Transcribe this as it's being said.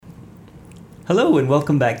Hello and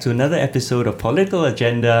welcome back to another episode of Political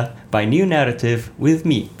Agenda by New Narrative with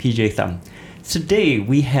me, PJ Thum. Today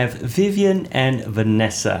we have Vivian and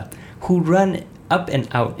Vanessa, who run Up and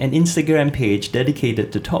Out, an Instagram page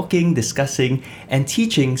dedicated to talking, discussing, and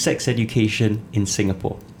teaching sex education in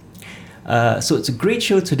Singapore. So it's a great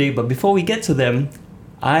show today, but before we get to them,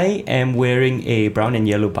 I am wearing a brown and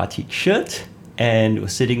yellow batik shirt and we're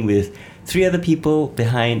sitting with three other people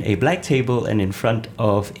behind a black table and in front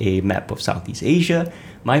of a map of Southeast Asia.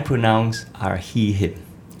 My pronouns are he, him.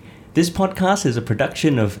 This podcast is a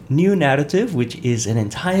production of New Narrative, which is an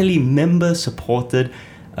entirely member-supported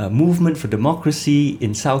movement for democracy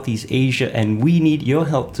in Southeast Asia, and we need your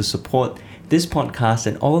help to support this podcast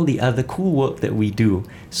and all the other cool work that we do.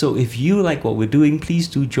 So if you like what we're doing, please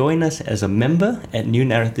do join us as a member at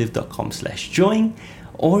newnarrative.com/join,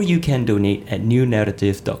 or you can donate at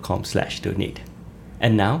newnarrative.com/donate.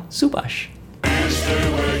 And now, Subhash. Please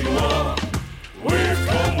stay where you are. We've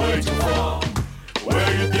come way too far.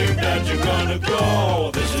 Where you think that you're gonna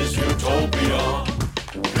go? This is utopia.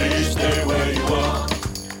 Please stay where you are.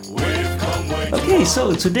 We've come way too far. Okay,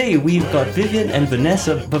 so today we've got Vivian and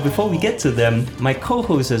Vanessa, but before we get to them, my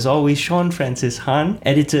co-host as always, Sean Francis Han,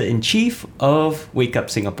 Editor-in-Chief of Wake Up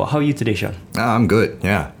Singapore. How are you today, Sean? I'm good,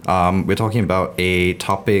 yeah. We're talking about a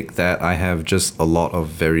topic that I have just a lot of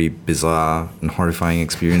very bizarre and horrifying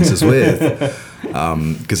experiences with.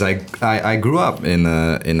 Because I grew up in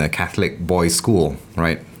a Catholic boys' school,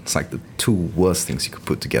 right? It's like the two worst things you could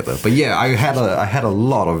put together. But yeah, I had a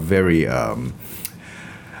lot of very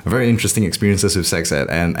interesting experiences with sex ed,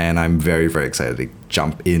 and I'm very, very excited to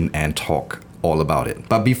jump in and talk all about it.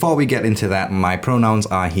 But before we get into that, my pronouns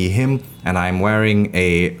are he, him, and I'm wearing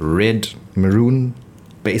a red maroon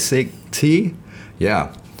basic tee. Yeah.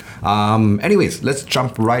 Anyways, let's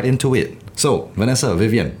jump right into it. So, Vanessa,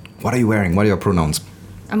 Vivian, what are you wearing? What are your pronouns?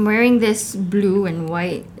 I'm wearing this blue and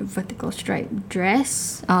white vertical striped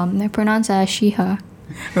dress. My pronouns are she, her.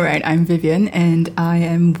 Right, I'm Vivian, and I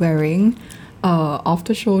am wearing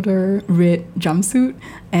off-the-shoulder red jumpsuit,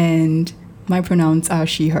 and my pronouns are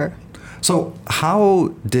she, her. So,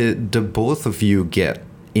 how did the both of you get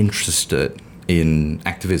interested in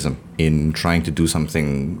activism, in trying to do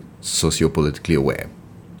something socio-politically aware?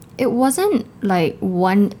 It wasn't like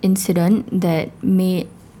one incident that made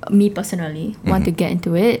me personally want to get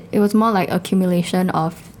into it. It was more like accumulation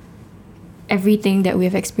of everything that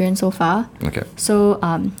we've experienced so far. Okay. So,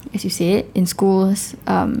 as you said, in schools,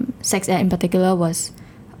 sex ed in particular was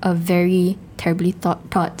a very terribly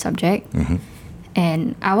taught subject.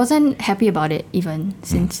 And I wasn't happy about it even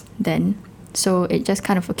since then. So it just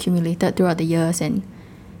kind of accumulated throughout the years. And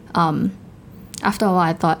after a while,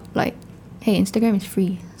 I thought like, hey, Instagram is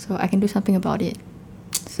free, so I can do something about it.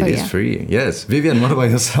 So, It is free. Yes. Vivian, what about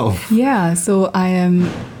yourself? Yeah, so I'm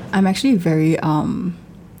actually very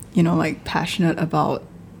passionate about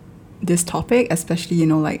this topic, especially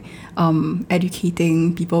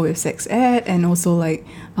educating people with sex ed, and also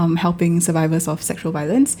helping survivors of sexual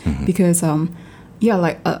violence, because some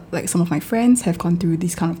of my friends have gone through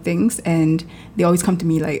these kind of things, and they always come to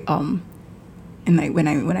me and when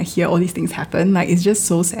I hear all these things happen, it's just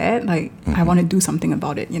so sad. I want to do something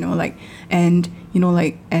about it,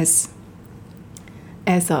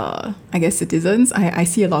 as I guess citizens, I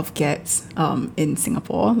see a lot of gaps in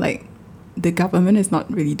Singapore. The government is not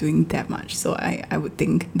really doing that much, so I would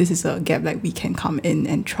think this is a gap we can come in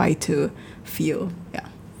and try to fill. Yeah.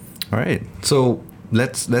 All right. So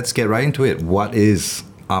let's get right into it. What is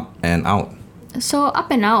Up and Out? So Up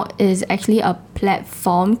and Out is actually a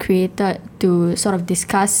platform created to sort of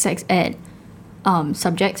discuss sex ed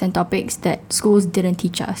subjects and topics that schools didn't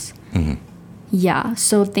teach us. Yeah,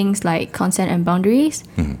 so things like consent and boundaries,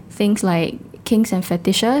 things like kinks and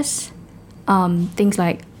fetishes, things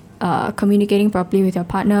like communicating properly with your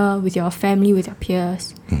partner, with your family, with your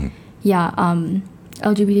peers. Yeah,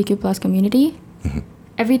 LGBTQ plus community.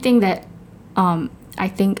 Everything that I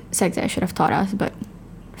think sex ed should have taught us, but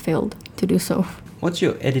failed to do so. What's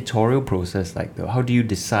your editorial process like though? How do you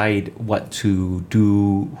decide what to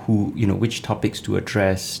do, which topics to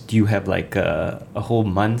address? Do you have a whole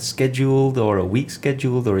month scheduled or a week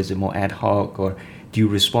scheduled, or is it more ad hoc, or do you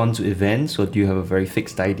respond to events, or do you have a very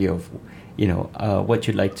fixed idea of what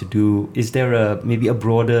you'd like to do? Is there maybe a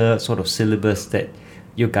broader sort of syllabus that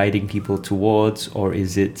you're guiding people towards, or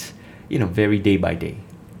is it very day by day?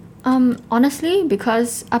 Honestly,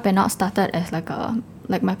 because Up and Out started as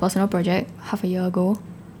my personal project half a year ago,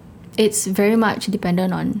 it's very much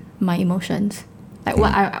dependent on my emotions,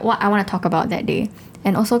 what I want to talk about that day.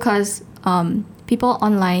 And also because people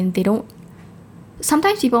online,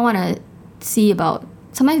 sometimes people want to see about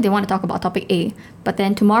sometimes they want to talk about topic A, but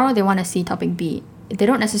then tomorrow they want to see topic B. They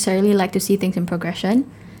don't necessarily like to see things in progression.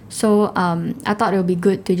 So I thought it would be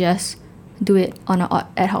good to just do it on an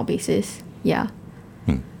ad hoc basis. Yeah.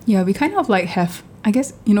 Yeah, we kind of like have, I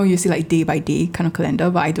guess, you see like day by day kind of calendar,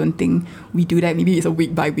 but I don't think we do that. Maybe it's a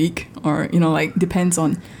week by week, or, like depends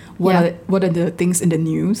on what are the things in the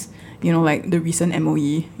news, like the recent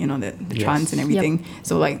MOE, the trans and everything.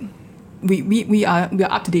 So like we are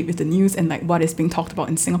up to date with the news and like what is being talked about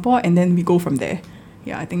in Singapore, and then we go from there.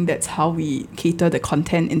 Yeah, I think that's how we cater the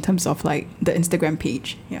content in terms of like the Instagram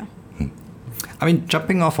page. Yeah. I mean,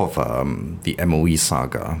 jumping off of the MOE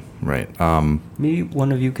saga, right? Maybe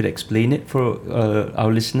one of you could explain it for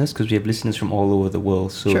our listeners, because we have listeners from all over the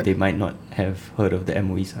world, so Sure. they might not have heard of the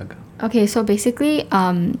MOE saga. Okay, so basically,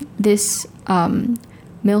 this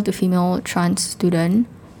male to female trans student,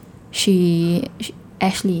 she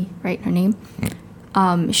Ashley, right, her name?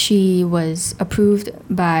 She was approved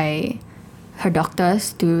by her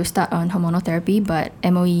doctors to start on hormonal therapy, but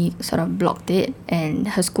MOE sort of blocked it, and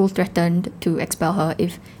her school threatened to expel her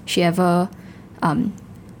if she ever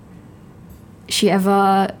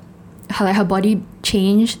her body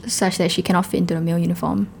changed such that she cannot fit into the male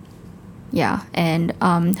uniform. Yeah, and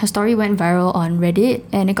her story went viral on Reddit,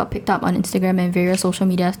 and it got picked up on Instagram and various social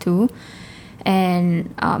medias too.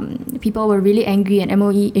 And people were really angry, and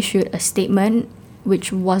MOE issued a statement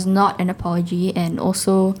which was not an apology and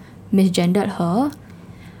also misgendered her.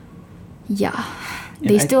 Yeah,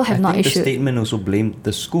 they still have not I think issued. the statement also blamed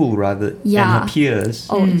the school rather Yeah. and her peers.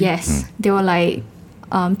 Oh yes, they were like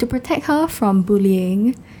to protect her from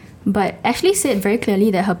bullying, but Ashley said very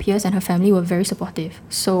clearly that her peers and her family were very supportive.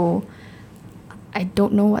 So I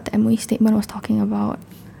don't know what the MOE statement was talking about.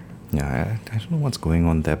 Yeah, I don't know what's going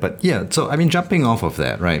on there. But yeah, so I mean, jumping off of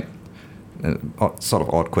that, right? Sort of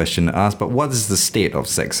odd question to ask, but what is the state of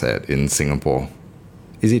sex ed in Singapore?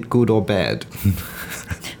 Is it good or bad?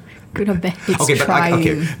 Good or bad? It's okay,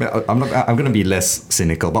 trying. but I'm going to be less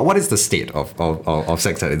cynical. But what is the state of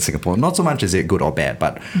sex ed in Singapore? Not so much is it good or bad,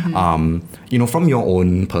 but from your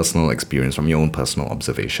own personal experience, from your own personal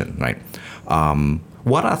observation, right?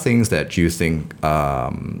 What are things that you think?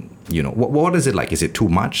 What is it like? Is it too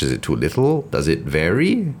much? Is it too little? Does it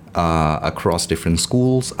vary across different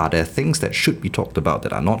schools? Are there things that should be talked about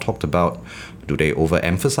that are not talked about? Do they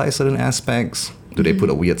overemphasize certain aspects? Do they put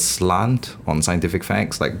a weird slant on scientific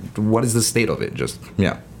facts? Like, what is the state of it?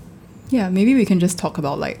 Yeah, maybe we can just talk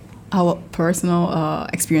about like our personal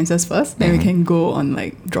experiences first, then we can go on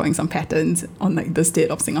like drawing some patterns on like the state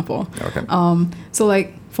of Singapore. Okay. So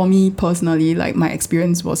like for me personally, like my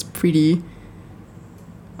experience was pretty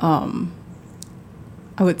I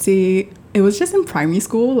would say it was just in primary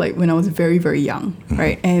school, like when I was very, very young,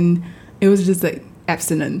 right? And it was just like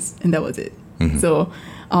abstinence, and that was it. So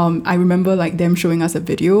I remember like them showing us a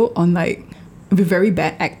video on like with very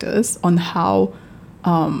bad actors on how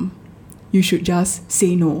you should just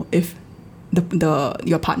say no if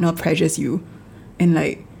your partner pressures you, and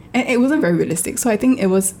it wasn't very realistic. So I think it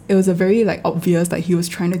was a very like obvious that he was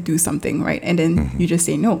trying to do something, right? And then you just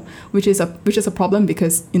say no, which is a problem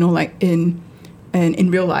because like in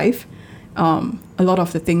real life, a lot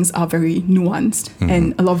of the things are very nuanced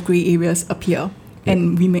and a lot of gray areas appear,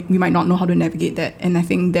 and we might not know how to navigate that. And I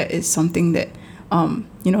think that is something that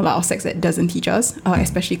like our sex ed doesn't teach us,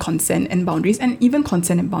 especially consent and boundaries, and even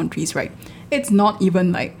consent and boundaries, right? It's not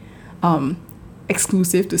even like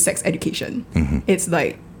exclusive to sex education. It's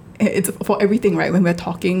like it's for everything, right? When we're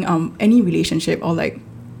talking any relationship, or like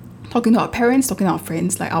talking to our parents, talking to our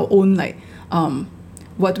friends, like our own like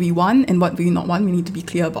what we want and what we not want, we need to be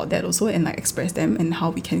clear about that also, and like express them and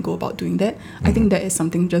how we can go about doing that. I think that is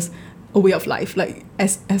something, just a way of life. Like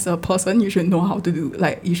as a person, you should know how to do,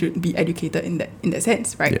 like you should be educated in that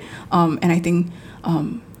sense, right? And I think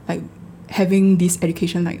like having this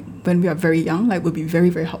education like when we are very young, like will be very,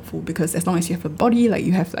 very helpful, because as long as you have a body, like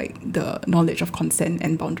you have like the knowledge of consent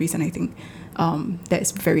and boundaries, and I think that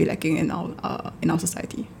is very lacking in our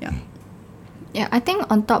society. Yeah, I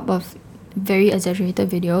think on top of very exaggerated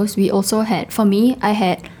videos, we also had, for me, I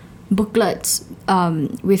had booklets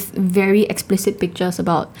with very explicit pictures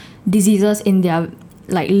about diseases in their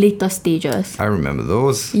like later stages. I remember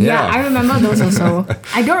those. Yeah, I remember those also.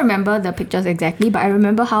 I don't remember the pictures exactly, but I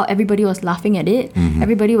remember how everybody was laughing at it.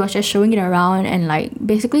 Everybody was just showing it around and like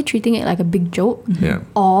basically treating it like a big joke,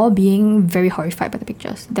 or being very horrified by the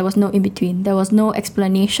pictures. There was no in between. There was no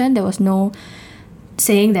explanation. There was no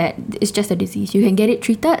saying that it's just a disease. You can get it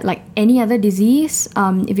treated like any other disease.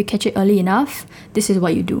 If you catch it early enough, this is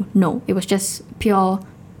what you do. No, it was just pure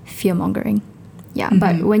fear-mongering. Yeah,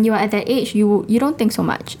 but when you are at that age, you don't think so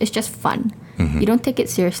much. It's just fun. You don't take it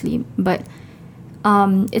seriously. But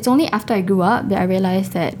It's only after I grew up that I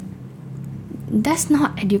realized that that's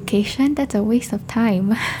not education, that's a waste of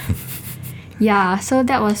time. Yeah, so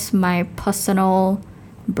that was my personal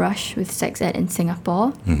brush with sex ed in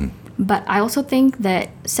Singapore. But I also think that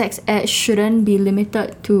sex ed shouldn't be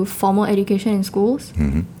limited to formal education in schools.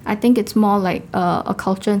 I think it's more like a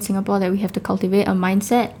culture in Singapore that we have to cultivate, a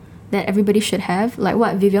mindset that everybody should have. Like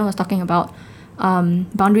what Vivian was talking about,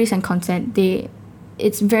 boundaries and consent.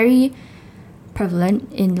 It's very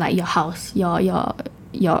prevalent in like your house, your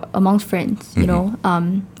amongst friends. You know,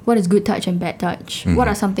 what is good touch and bad touch? What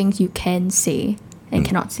are some things you can say and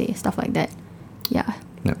cannot say? Stuff like that. Yeah.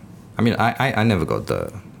 Yeah. I mean, I never got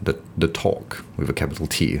the talk with a capital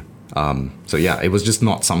T. So yeah, it was just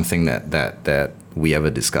not something that we ever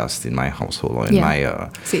discussed in my household or in my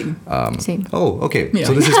Same. Same. Oh, okay. Yeah.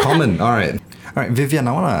 So this is common. All right, Vivian.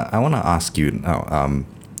 I wanna ask you now.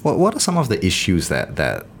 What are some of the issues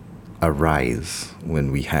that arise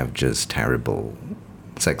when we have just terrible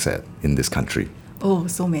sex ed in this country? Oh,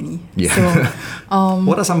 so many. Yeah. So,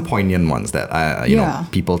 what are some poignant ones that you know Yeah.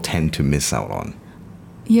 people tend to miss out on?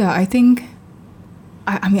 yeah, I think,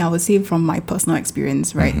 I mean, I would say from my personal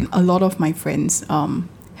experience, right? A lot of my friends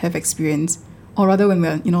have experienced, or rather when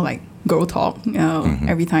we're, you know, like girl talk,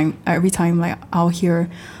 every time like I'll hear,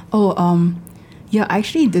 yeah, I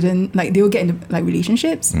actually didn't, like they will get into like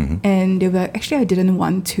relationships and they'll be like, actually I didn't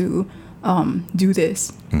want to do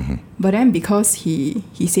this. But then because he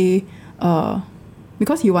say,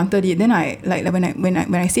 because he wanted it, then I like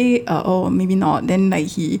when I say oh maybe not, then like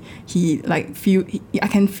he like I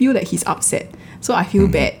can feel that he's upset, so I feel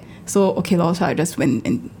bad. So okay, so I just went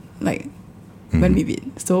and like went with it.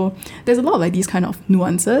 So there's a lot of like these kind of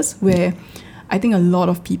nuances where I think a lot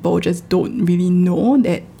of people just don't really know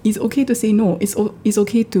that it's okay to say no. It's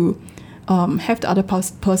okay to have the other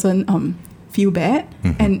person feel bad,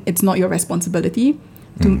 and it's not your responsibility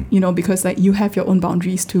to you know, because like you have your own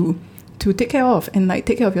boundaries to take care of and like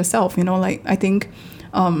take care of yourself, you know. Like I think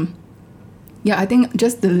I think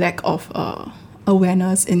just the lack of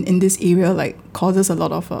awareness in this area like causes a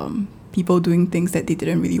lot of people doing things that they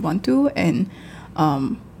didn't really want to. And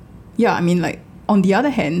I mean, like on the other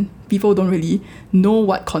hand, people don't really know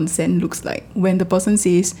what consent looks like. When the person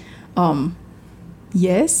says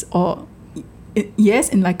yes or yes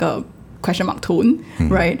in like a question mark tone,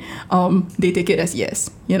 right? They take it as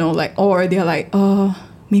yes, you know, like, or they're like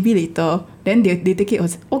maybe later, then they take it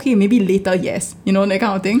as okay, maybe later, yes, you know, that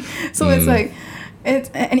kind of thing. So it's like,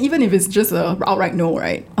 and even if it's just a outright no,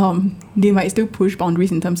 right? They might still push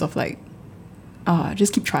boundaries in terms of like,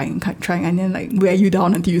 just keep trying, and then like wear you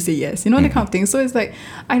down until you say yes, you know, that kind of thing. So it's like,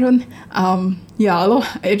 I don't,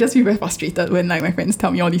 I just feel very frustrated when like my friends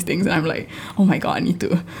tell me all these things, and I'm like, oh my god,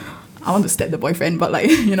 I want to stab the boyfriend, but like,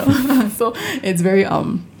 you know, so it's very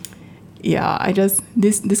I just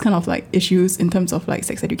this kind of like issues in terms of like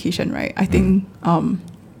sex education, right? I think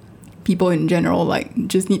people in general like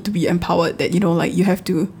just need to be empowered that, you know, like you have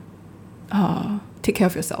to take care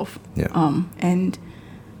of yourself. And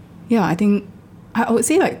I think I would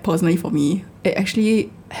say like personally for me, it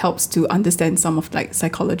actually helps to understand some of like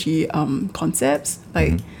psychology concepts,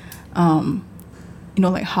 like you know,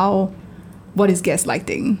 like what is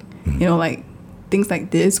gaslighting, you know, like things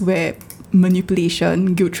like this where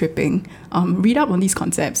manipulation, guilt tripping, read up on these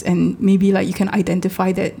concepts, and maybe like you can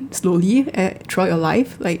identify that slowly throughout your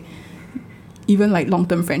life. Like even like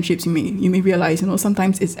long-term friendships, you may realize, you know,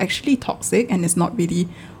 sometimes it's actually toxic and it's not really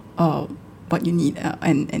what you need.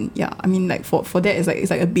 And I mean, like for that, it's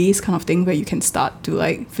like a base kind of thing where you can start to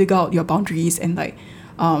like figure out your boundaries and like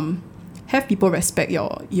have people respect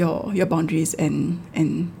your boundaries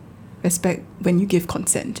and respect when you give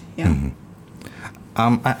consent.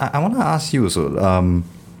 I want to ask you also,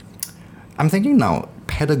 I'm thinking now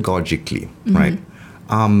pedagogically, right?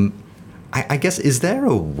 I guess, is there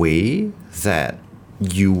a way that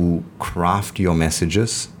you craft your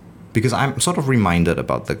messages? Because I'm sort of reminded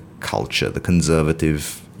about the culture, the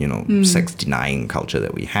conservative, you know, sex-denying culture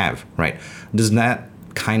that we have, right? Does that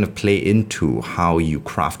kind of play into how you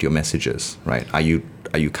craft your messages, right? Are you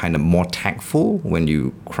kind of more tactful when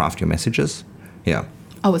you craft your messages? Yeah.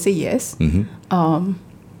 I would say yes. I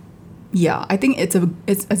think it's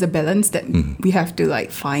a balance that we have to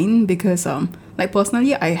like find, because like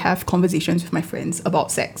personally I have conversations with my friends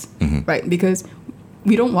about sex, right? Because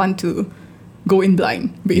we don't want to go in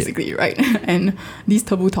blind, basically, right? And these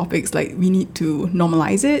taboo topics, like we need to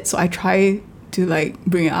normalize it. So I try to like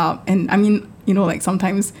bring it up, and I mean, you know, like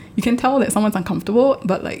sometimes you can tell that someone's uncomfortable,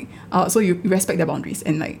 but like so you respect their boundaries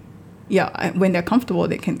and like when they're comfortable,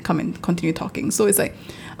 they can come and continue talking. So it's like,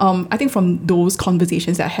 I think from those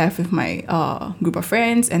conversations that I have with my group of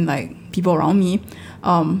friends and like people around me,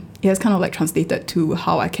 it has kind of like translated to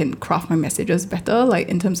how I can craft my messages better, like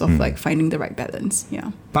in terms of like finding the right balance.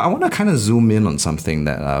 Yeah. But I want to kind of zoom in on something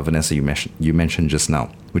that Vanessa, you mentioned just now,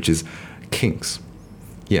 which is kinks.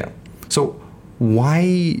 Yeah. So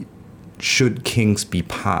why should kinks be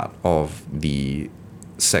part of the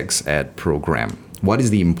sex ed program? What is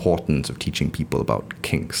the importance of teaching people about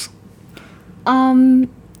kinks?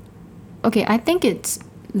 Okay, I think it's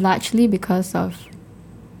largely because of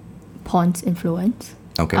porn's influence.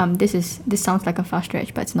 Okay. This sounds like a far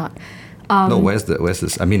stretch, but it's not. No, where's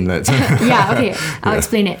this? I mean, let's. Yeah, okay, I'll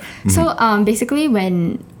explain it. So basically,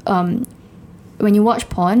 when you watch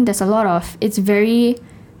porn, there's a lot of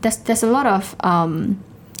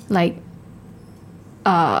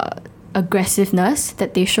aggressiveness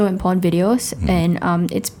that they show in porn videos,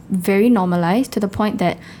 and it's very normalized to the point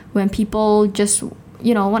that when people just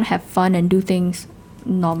want to have fun and do things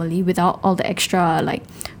normally without all the extra like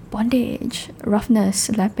bondage, roughness,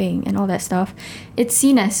 slapping, and all that stuff, it's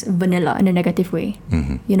seen as vanilla in a negative way,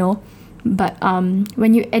 But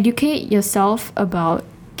when you educate yourself about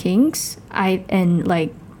kinks, and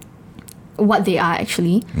like what they are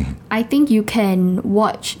actually, I think you can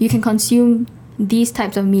consume these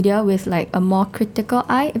types of media with like a more critical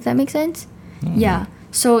eye, if that makes sense. Yeah.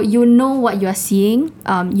 So you know what you're seeing.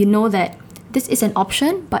 You know that this is an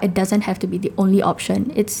option, but it doesn't have to be the only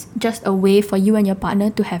option. It's just a way for you and your partner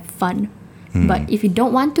to have fun. But if you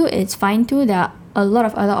don't want to, it's fine too. There are a lot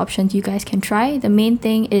of other options you guys can try. The main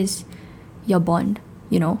thing is your bond.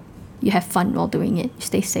 You have fun while doing it. You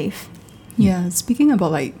stay safe. Yeah. Speaking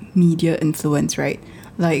about like media influence, right?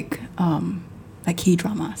 Like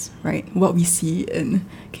K-dramas, right? What we see in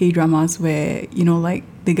K-dramas where, like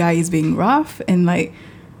the guy is being rough and like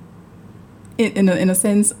in a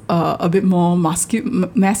sense a bit more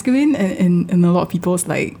masculine in a lot of people's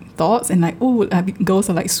like thoughts, and like girls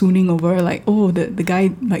are like swooning over like the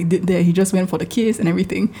guy like did that, he just went for the kiss and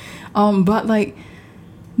everything, but like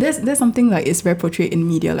there's something like it's very portrayed in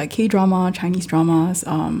media like K-drama, Chinese dramas,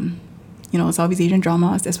 Southeast Asian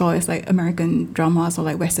dramas, as well as like American dramas or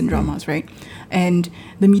like Western dramas, right? And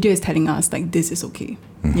the media is telling us like this is okay,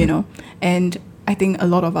 and I think a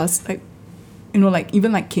lot of us like like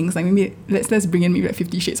even like kinks, like maybe let's bring in maybe like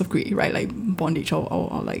 50 Shades of Grey, right? Like bondage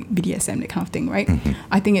or like BDSM, that kind of thing, right?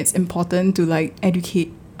 I think it's important to like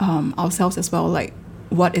educate ourselves as well, like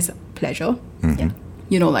what is pleasure,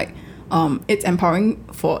 like it's empowering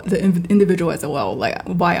for the individual as well. Like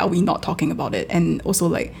why are we not talking about it? And also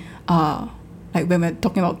like when we're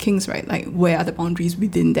talking about kinks, right? Like where are the boundaries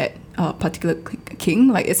within that particular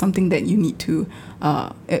kink? Like it's something that you need to,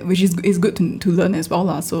 which is good to learn as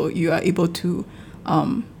well. So you are able to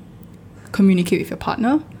communicate with your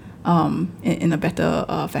partner in a better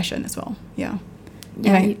fashion as well. Yeah.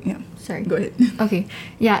 Sorry. Go ahead. Okay.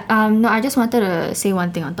 Yeah. No, I just wanted to say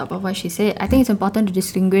one thing on top of what she said. I think it's important to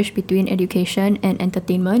distinguish between education and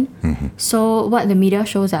entertainment. So what the media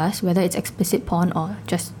shows us, whether it's explicit porn or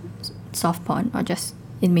just soft porn or just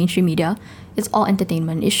in mainstream media, it's all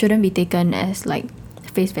entertainment. It shouldn't be taken as like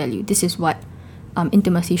face value. This is what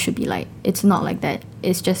intimacy should be like. It's not like that.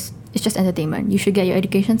 It's just entertainment. You should get your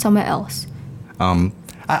education somewhere else.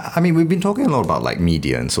 I mean, we've been talking a lot about like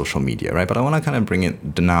media and social media, right? But I want to kind of bring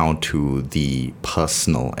it now to the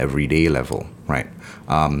personal, everyday level, right?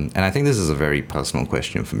 And I think this is a very personal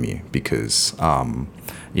question for me because, I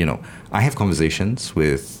have conversations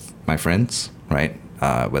with my friends, right?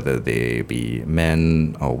 Whether they be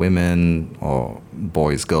men or women or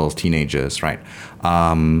boys, girls, teenagers, right?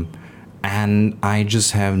 And I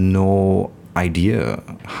just have no idea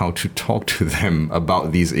how to talk to them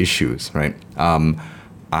about these issues, right?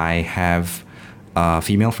 I have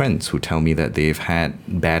female friends who tell me that they've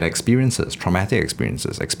had bad experiences, traumatic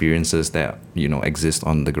experiences that, exist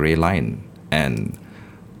on the gray line. And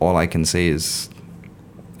all I can say is,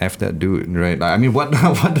 F that dude, right? I mean, what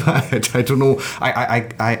I don't know.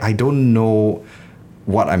 I don't know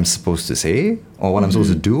what I'm supposed to say or what I'm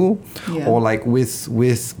supposed to do. Yeah. Or like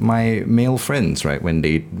with my male friends, right? When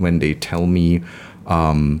they tell me,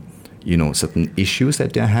 certain issues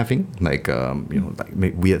that they're having, like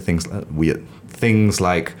like weird things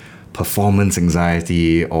like performance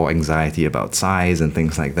anxiety or anxiety about size and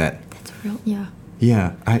things like that. That's real, yeah.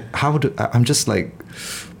 Yeah, I'm just like,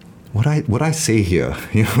 what I say here,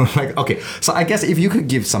 like, okay. So I guess if you could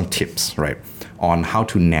give some tips, right, on how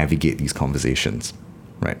to navigate these conversations,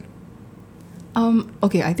 right?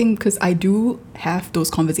 Okay, I think because I do have those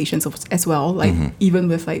conversations as well, like even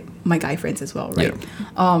with like my guy friends as well, right?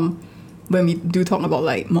 Yeah. When we do talk about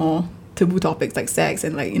like more taboo topics like sex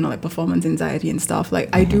and like, you know, like performance anxiety and stuff, like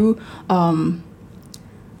I do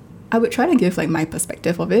I would try to give like my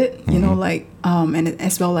perspective of it, you know, like and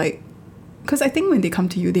as well, like, because I think when they come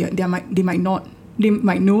to you, they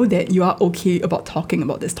might know that you are okay about talking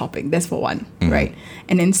about this topic. That's for one, right?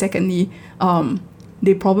 And then secondly,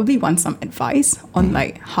 they probably want some advice on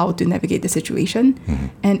like how to navigate the situation.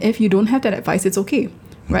 And if you don't have that advice, it's okay,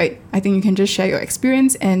 right? I think you can just share your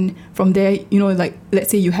experience, and from there, you know, like let's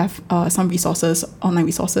say you have some resources, online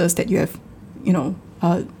resources that you have, you know,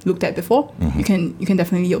 looked at before. You can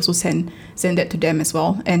definitely also send that to them as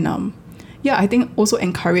well. And yeah, I think also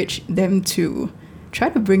encourage them to try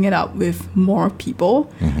to bring it up with more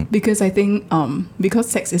people, because I think because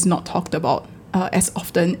sex is not talked about as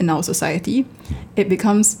often in our society, it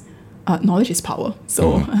becomes knowledge is power.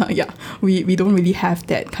 So yeah, we don't really have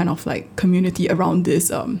that kind of like community around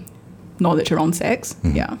this knowledge around sex.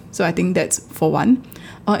 Yeah, so I think that's for one.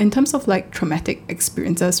 In terms of like traumatic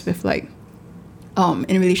experiences with like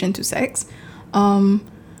in relation to sex, I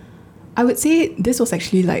would say this was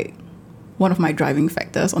actually like one of my driving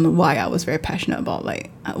factors on why I was very passionate about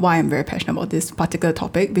why I'm very passionate about this particular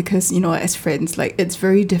topic, because, you know, as friends, like it's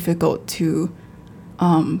very difficult to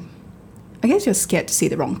I guess you're scared to say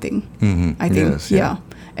the wrong thing. I think, Yes, yeah.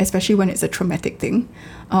 especially when it's a traumatic thing.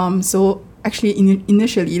 So actually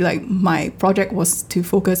initially, like my project was to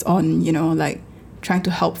focus on, you know, like trying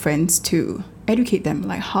to help friends to educate them,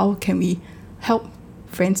 like how can we help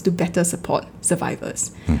friends to better support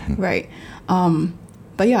survivors, right?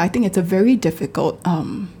 But yeah, I think it's a very difficult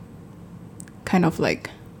kind of like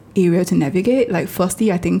area to navigate. Like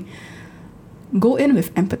firstly, I think go in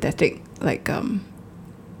with empathetic, like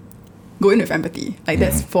go in with empathy. Like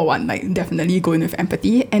that's for one, like definitely go in with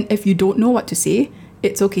empathy. And if you don't know what to say,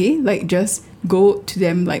 it's okay. Like just go to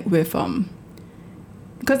them like with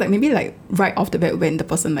because like maybe like right off the bat when the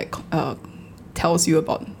person like tells you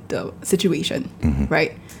about the situation,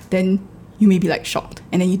 right? Then you may be like shocked,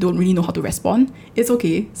 and then you don't really know how to respond. It's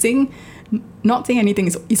okay. Not saying anything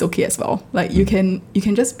is okay as well. Like you can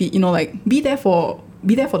just be, you know, like be there for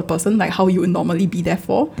the person, like how you would normally be there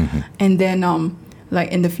for, and then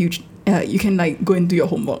like in the future. You can like go and do your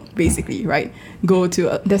homework basically, right? Go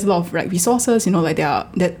to there's a lot of like resources, you know, like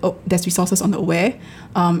there's resources on the Aware,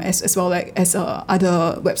 as well like as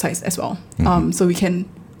other websites as well. So we can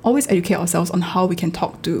always educate ourselves on how we can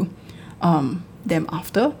talk to them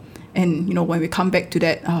after, and you know when we come back to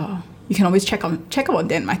that, you can always check out on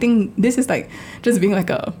them. I think this is like just being like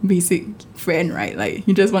a basic friend, right? Like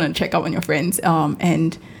you just want to check out on your friends,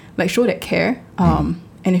 and like show that care.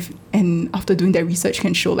 And after doing that research,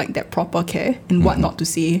 can show like that proper care and what not to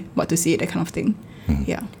say, what to say, that kind of thing.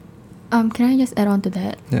 Yeah. Can I just add on to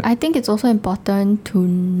that? Yeah. I think it's also important to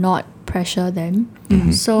not pressure them.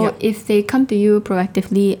 So Yeah. if they come to you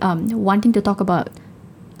proactively, wanting to talk about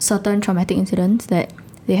certain traumatic incidents that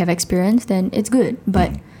they have experienced, then it's good.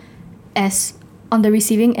 But as on the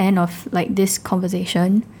receiving end of like this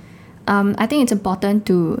conversation, I think it's important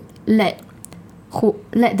to let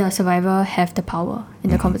the survivor have the power in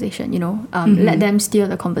the conversation, you know, let them steer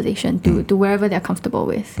the conversation to wherever they're comfortable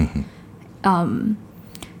with.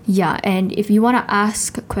 Yeah, and if you want to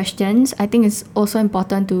ask questions, I think it's also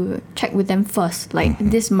important to check with them first. Like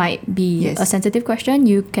this might be Yes. a sensitive question.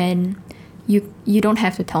 You don't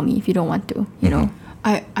have to tell me if you don't want to, you know.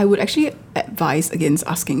 I would actually advise against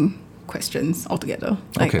asking questions altogether.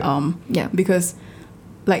 Like Okay. Yeah. because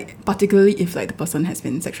like particularly if like the person has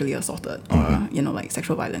been sexually assaulted or you know like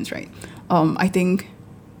sexual violence, right? I think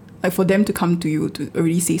like for them to come to you to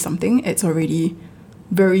already say something, it's already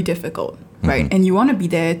very difficult, right? And you want to be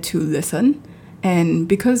there to listen, and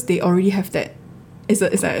because they already have that, it's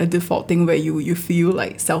like a default thing where you feel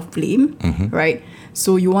like self-blame, right?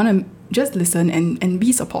 So you want to just listen and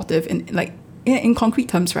be supportive and like in concrete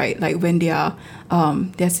terms, right? Like when they are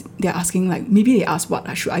they're asking, like maybe they ask what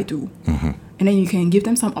should I do, and then you can give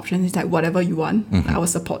them some options. It's like whatever you want, I will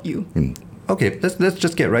support you. Okay, let's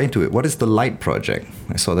just get right into it. What is the Light Project?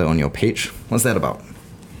 I saw that on your page. What's that about?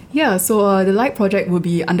 Yeah, so the Light Project will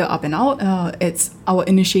be under Up and Out. It's our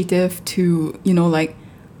initiative to, you know, like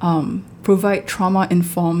provide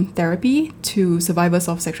trauma-informed therapy to survivors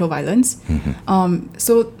of sexual violence.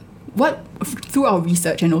 So through our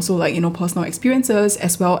research and also like, you know, personal experiences,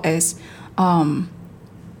 as well as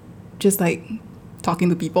just like talking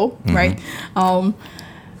to people, right?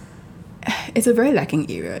 It's a very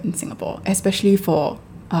lacking area in Singapore, especially for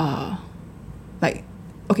like,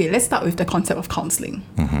 okay, let's start with the concept of counselling,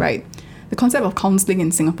 right? The concept of counselling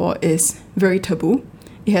in Singapore is very taboo.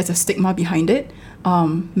 It has a stigma behind it.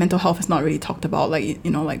 Mental health is not really talked about. Like,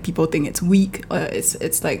 you know, like people think it's weak.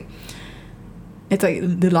 It's like it's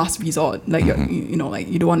like the last resort. Like you know, like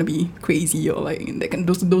you don't want to be crazy or like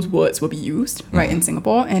those words will be used right in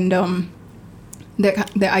Singapore, and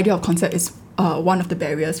the idea of consent is one of the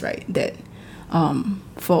barriers, right? That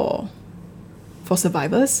for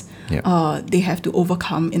survivors, they have to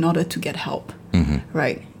overcome in order to get help,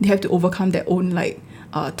 right? They have to overcome their own like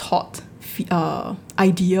thought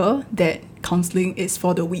idea that counseling is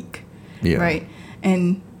for the weak, right?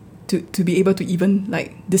 And to be able to even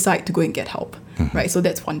like decide to go and get help, right? So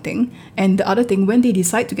that's one thing. And the other thing, when they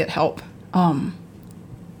decide to get help,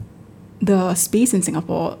 the space in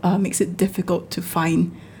Singapore makes it difficult to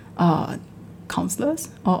find counselors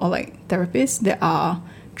or like therapists that are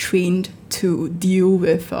trained to deal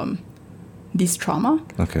with this trauma.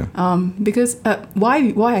 Okay. Because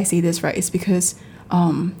why I say this, right, is because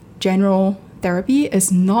general therapy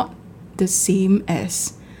is not the same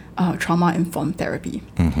as trauma-informed therapy.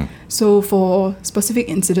 So for specific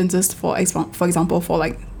incidences, for example, for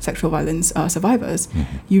like sexual violence survivors,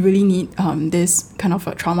 you really need this kind of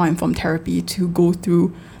a trauma-informed therapy to go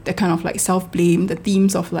through that kind of like self-blame, the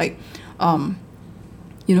themes of like,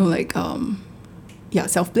 you know, like,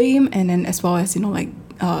 self-blame, and then as well as, you know, like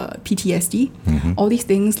PTSD, all these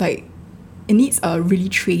things, like it needs a really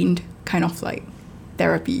trained kind of like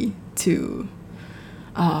therapy to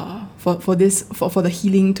for the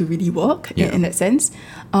healing to really work in that sense.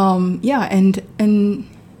 And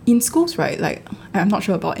in schools, right, like I'm not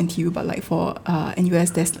sure about NTU, but like for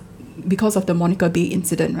NUS, there's, because of the Monica Bay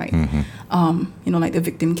incident, right, you know, like the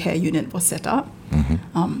victim care unit was set up,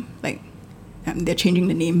 like they're changing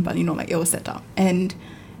the name, but you know, like it was set up, and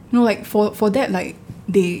you know, like for that, like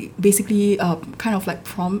they basically kind of like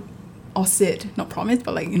not promised,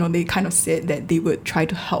 but like, you know, they kind of said that they would try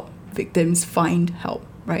to help victims find help,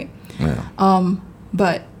 right?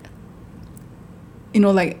 But you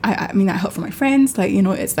know, like I mean, I heard from my friends, like, you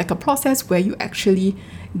know, it's like a process where you actually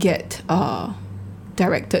get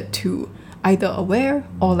directed to either AWARE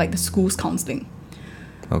or like the school's counselling.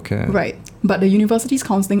 Okay. Right. But the university's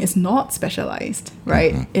counselling is not specialised,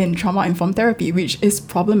 right, in trauma-informed therapy, which is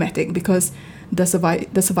problematic because the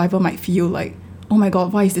survivor might feel like, oh my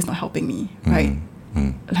God, why is this not helping me, right?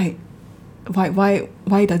 Like, why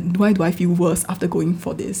do I feel worse after going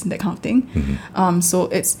for this, that kind of thing. So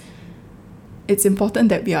it's important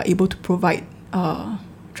that we are able to provide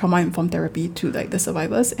trauma-informed therapy to like the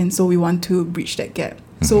survivors, and so we want to bridge that gap.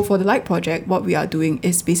 So for the Light Project, what we are doing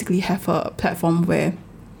is basically have a platform where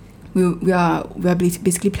we are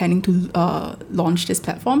basically planning to launch this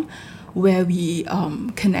platform where we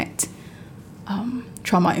connect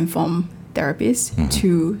trauma-informed therapists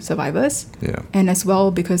to survivors, and as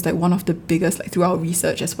well, because like one of the biggest, like through our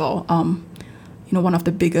research as well, you know, one of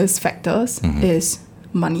the biggest factors is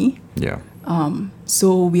money.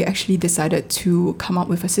 So we actually decided to come up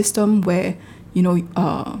with a system where, you know,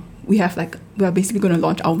 we are basically going to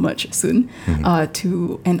launch our merch soon,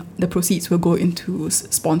 and the proceeds will go into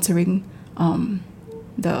sponsoring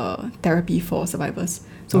the therapy for survivors.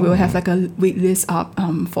 So we'll have like a wait list up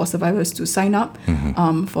for survivors to sign up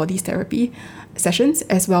for these therapy sessions,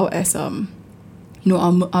 as well as you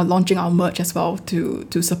know, launching our merch as well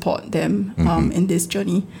to support them in this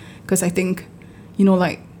journey. Because I think, you know,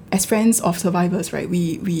 like as friends of survivors, right,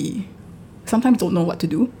 we sometimes don't know what to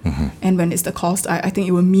do, and when it's the cost, I think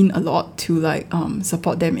it will mean a lot to like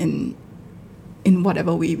support them in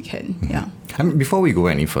whatever way we can. I mean, before we go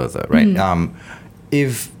any further, right?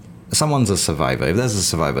 If someone's a survivor, if there's a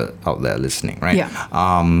survivor out there listening, right?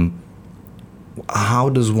 How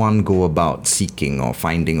does one go about seeking or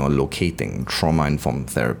finding or locating trauma-informed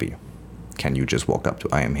therapy? Can you just walk up to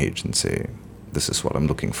IMH and say, "This is what I'm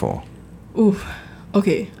looking for"?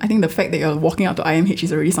 Okay, I think the fact that you're walking out to IMH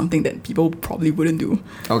is already something that people probably wouldn't do.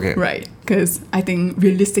 Okay. Right, because I think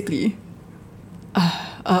realistically,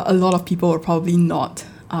 a lot of people are probably not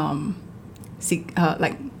seek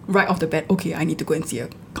like right off the bat, okay, I need to go and see a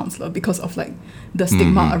counselor because of like the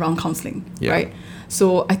stigma around counseling, right?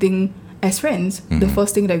 So I think as friends, the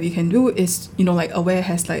first thing that we can do is, you know, like AWARE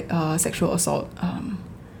has like a sexual assault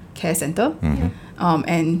care center,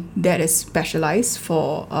 and that is specialized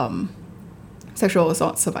for sexual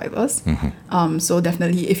assault survivors. So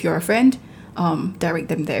definitely, if you're a friend, direct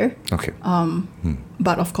them there. Okay.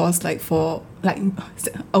 But of course, like for like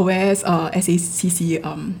AWARE's SACC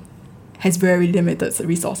has very limited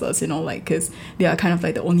resources, you know, like because they are kind of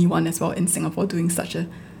like the only one as well in Singapore doing such a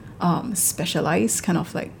specialized kind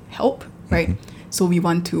of like help, right? So we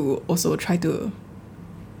want to also try to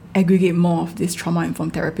aggregate more of these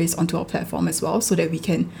trauma-informed therapists onto our platform as well, so that we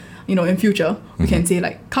can, you know, in future we can say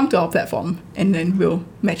like, come to our platform and then we'll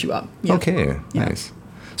match you up. Okay, nice.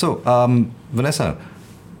 So Vanessa,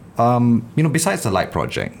 besides the Light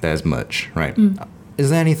Project, there's merch, right? Is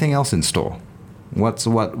there anything else in store?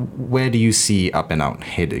 Where do you see Up and Out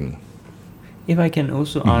heading? If I can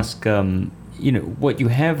also ask, what you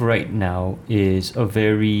have right now is a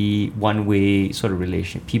very one-way sort of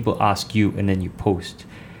relation. People ask you and then you post.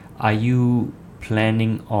 Are you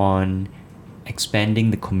planning on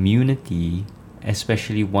expanding the community,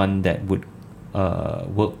 especially one that would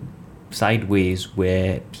work sideways,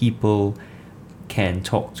 where people can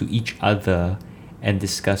talk to each other and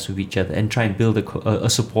discuss with each other and try and build a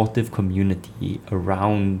supportive community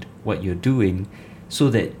around what you're doing, so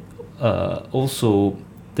that also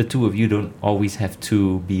the two of you don't always have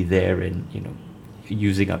to be there and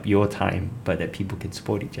using up your time, but that people can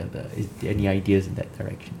support each other? Is there any ideas in that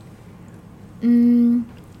direction?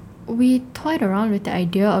 We toyed around with the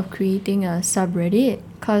idea of creating a subreddit,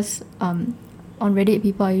 because on Reddit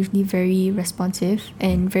people are usually very responsive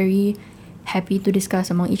and very happy to discuss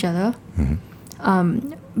among each other.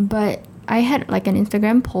 But I had like an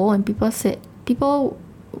Instagram poll, and people said people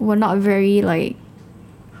were not very like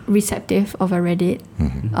receptive of a Reddit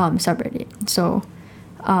subreddit. So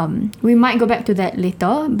we might go back to that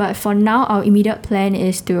later, but for now our immediate plan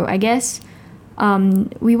is to, I guess,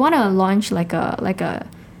 we want to launch like a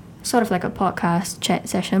sort of like a podcast chat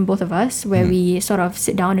session, both of us, where we sort of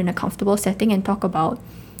sit down in a comfortable setting and talk about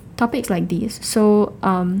topics like these. So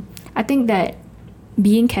I think that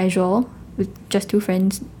being casual with just two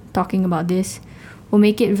friends talking about this will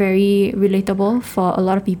make it very relatable for a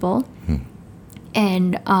lot of people.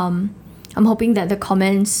 And I'm hoping that the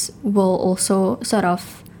comments will also sort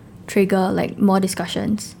of trigger like more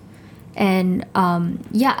discussions. And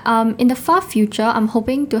in the far future, I'm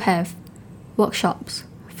hoping to have workshops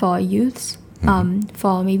for youths,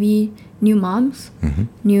 for maybe new moms,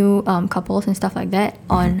 new couples and stuff like that,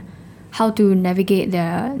 on how to navigate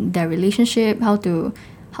their relationship, how to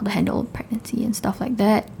handle pregnancy and stuff like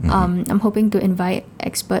that. I'm hoping to invite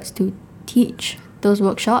experts to teach those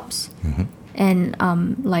workshops and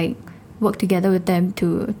like work together with them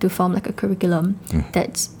to form like a curriculum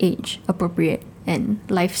that's age appropriate and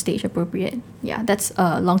life stage appropriate. Yeah, that's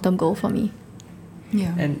a long-term goal for me.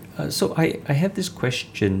 Yeah. And so I have this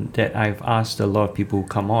question that I've asked a lot of people who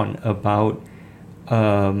come on about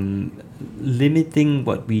limiting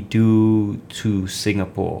what we do to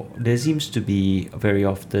Singapore. There seems to be very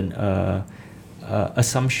often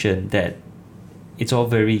assumption that it's all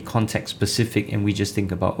very context specific, and we just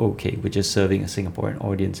think about, okay, we're just serving a Singaporean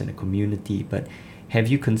audience and a community. But have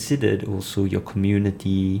you considered also your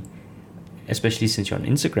community, especially since you're on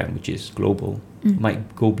Instagram, which is global,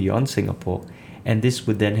 might go beyond Singapore? And this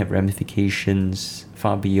would then have ramifications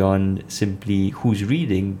far beyond simply who's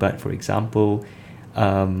reading. But for example,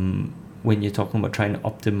 when you're talking about trying to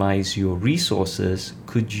optimize your resources,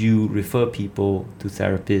 could you refer people to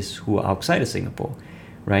therapists who are outside of Singapore?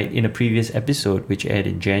 Right? In a previous episode, which aired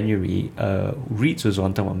in January, Reeds was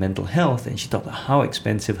on talking about mental health, and she talked about how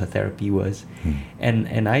expensive her therapy was.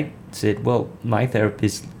 And I said, well, my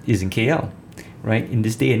therapist is in KL. Right? In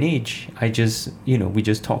this day and age, we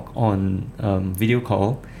just talk on video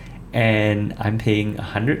call, and I'm paying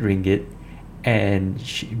 100 ringgit, and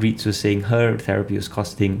Reeds was saying her therapy was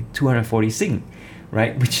costing 240 Sing,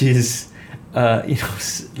 right? Which is,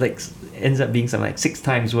 like ends up being something like 6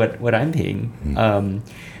 times what I'm paying.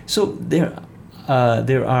 So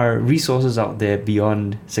there are resources out there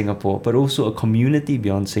beyond Singapore, but also a community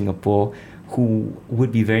beyond Singapore who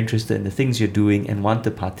would be very interested in the things you're doing and want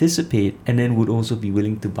to participate, and then would also be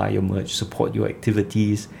willing to buy your merch, support your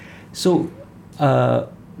activities. So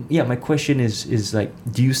my question is like,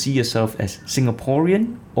 do you see yourself as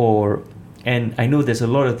Singaporean, or, and I know there's a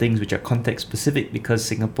lot of things which are context specific, because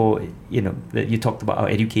Singapore, that you talked about our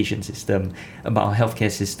education system, about our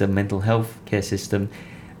healthcare system, mental health care system,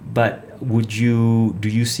 but do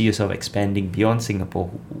you see yourself expanding beyond Singapore?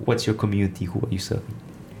 What's your community? Who are you serving?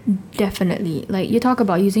 Definitely. Like, you talk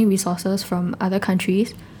about using resources from other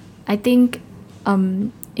countries. I think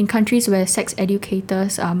in countries where sex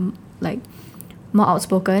educators are like more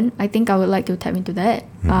outspoken, I think I would like to tap into that.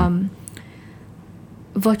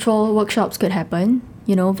 Virtual workshops could happen.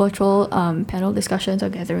 Virtual panel discussions or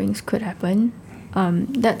gatherings could happen.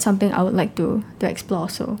 That's something I would like to explore.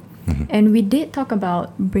 So, and we did talk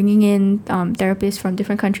about bringing in therapists from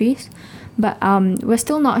different countries, but we're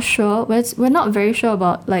still not sure. We're not very sure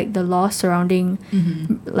about like the law surrounding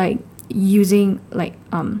like using like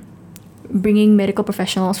bringing medical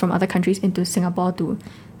professionals from other countries into Singapore to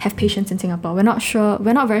have patients in Singapore. We're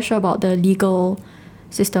not very sure about the legal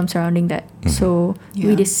system surrounding that. So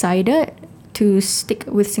we decided to stick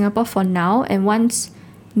with Singapore for now, and once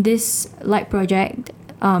this Light Project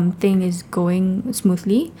thing is going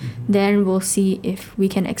smoothly, then we'll see if we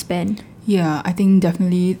can expand. Yeah, I think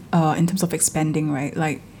definitely in terms of expanding, right?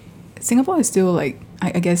 Like Singapore is still like,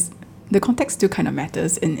 I guess the context still kind of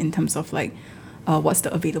matters in terms of like what's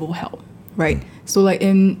the available help, right? So like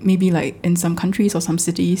in some countries or some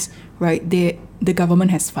cities, right, the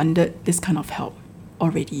government has funded this kind of help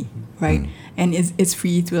already, right? And it's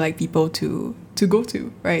free to like people to go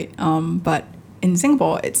to, right? But in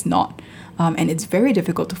Singapore, it's not. And it's very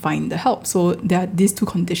difficult to find the help. So there are these two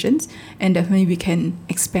conditions, and definitely we can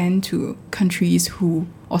expand to countries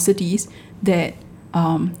or cities that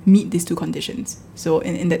meet these two conditions. So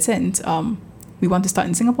in that sense, we want to start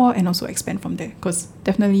in Singapore and also expand from there, because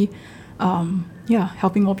definitely,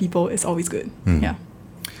 helping more people is always good. Yeah.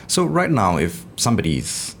 So right now, if somebody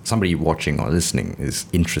watching or listening is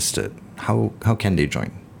interested, how can they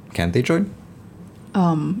join? Can they join?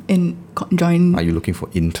 Are you looking for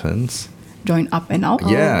interns? Join Up and Out?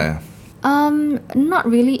 Yeah. Not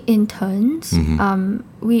really interns.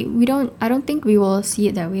 We don't. I don't think we will see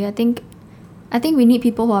it that way. I think we need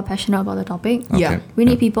people who are passionate about the topic. Okay. Yeah. We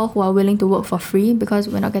need people who are willing to work for free, because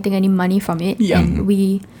we're not getting any money from it. Yeah.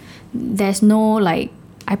 And there's no like,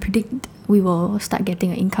 I predict we will start getting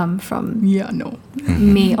an income from No.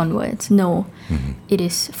 May onwards. No, it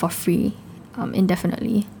is for free,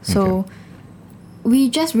 indefinitely. So we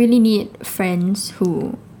just really need friends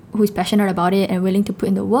who's passionate about it and willing to put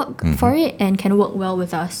in the work for it and can work well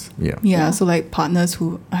with us. Yeah, so like partners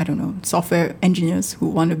who, I don't know, software engineers who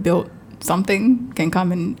want to build something can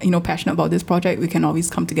come and, passionate about this project. We can always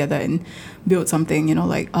come together and build something,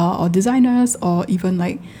 like, or designers, or even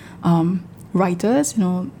like writers,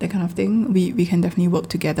 that kind of thing. We can definitely work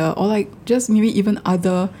together, or like just maybe even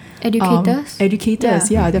other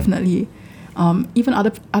Educators. Yeah, definitely. Even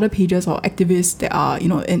other pages or activists that are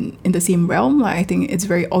in the same realm. Like, I think it's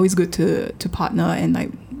always good to partner and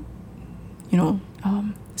like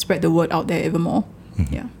spread the word out there even more.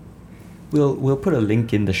 Yeah. We'll put a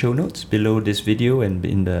link in the show notes below this video and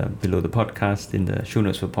below the podcast, in the show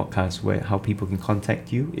notes for podcasts, where how people can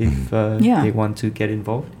contact you if they want to get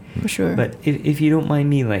involved. For sure. But if you don't mind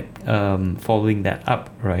me following that up,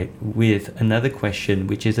 right, with another question,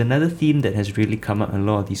 which is another theme that has really come up in a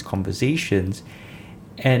lot of these conversations,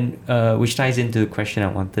 and which ties into the question I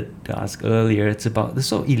wanted to ask earlier. It's about the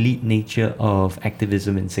sort of elite nature of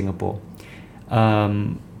activism in Singapore,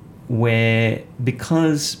 where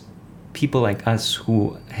because people like us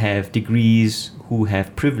who have degrees, who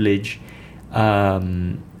have privilege, are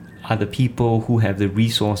the people who have the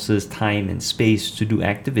resources, time and space to do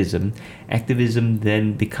activism. Activism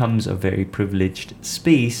then becomes a very privileged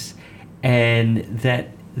space, and that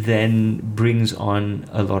then brings on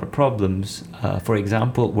a lot of problems. For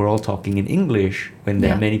example, we're all talking in English when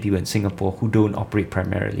there are many people in Singapore who don't operate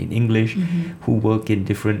primarily in English, who work in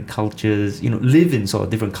different cultures, live in sort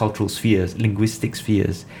of different cultural spheres, linguistic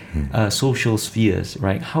spheres, social spheres,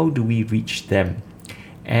 right? How do we reach them?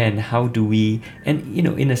 And how do we, and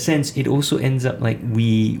in a sense, it also ends up like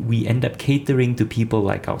we end up catering to people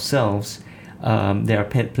like ourselves. There are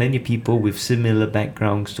plenty of people with similar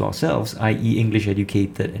backgrounds to ourselves, i.e. English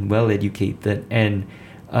educated and well educated, and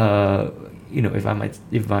if I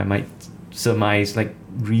might surmise, like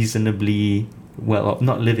reasonably well off,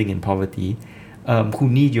 not living in poverty, who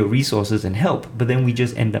need your resources and help, but then we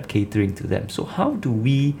just end up catering to them. So how do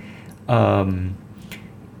we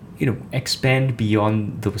expand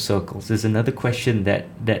beyond those circles? There's another question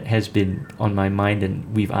that has been on my mind, and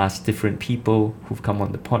we've asked different people who've come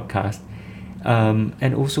on the podcast.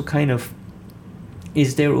 And also kind of,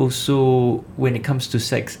 is there also, when it comes to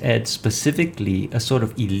sex ed specifically, a sort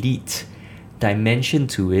of elite dimension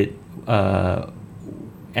to it,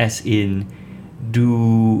 as in,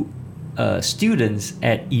 do students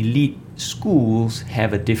at elite schools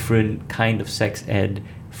have a different kind of sex ed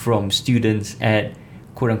from students at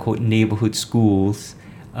quote-unquote neighborhood schools,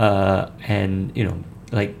 and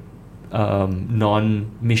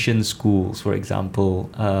non-mission schools, for example?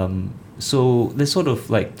 So there's sort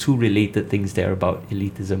of like two related things there about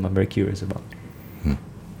elitism I'm very curious about.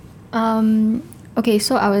 Okay,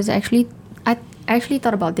 so I actually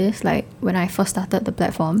thought about this, like when I first started the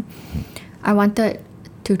platform. I wanted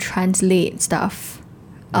to translate stuff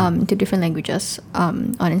to different languages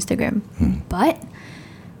on Instagram, but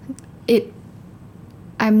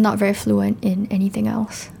I'm not very fluent in anything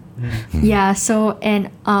else. Yeah, so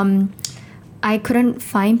and I couldn't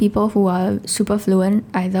find people who are super fluent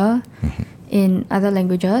either in other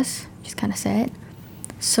languages, which is kind of sad.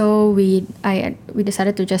 So we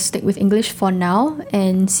decided to just stick with English for now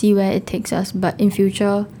and see where it takes us. But in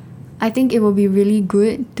future, I think it will be really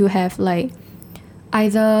good to have like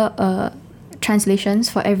either a translations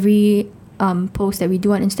for every post that we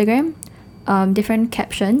do on Instagram, different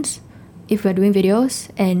captions if we're doing videos,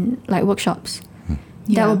 and like workshops.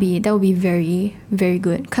 Yeah. That would be very, very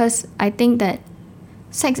good, because I think that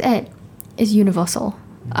sex ed is universal.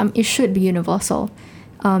 It should be universal.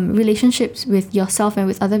 Relationships with yourself and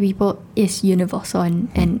with other people is universal,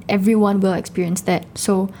 and everyone will experience that.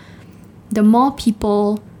 So the more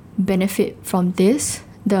people benefit from this,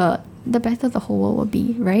 the better the whole world will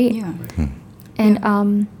be, right? Yeah.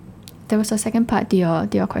 And there was a second part to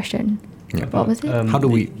your question. Yeah. What was it? How do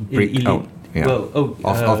we break elite. out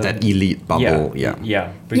of that elite bubble?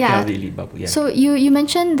 Yeah. Break out of the elite bubble. Yeah. So you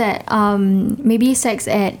mentioned that maybe sex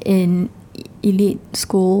ed in elite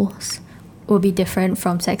schools will be different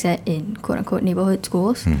from sex ed in quote unquote neighborhood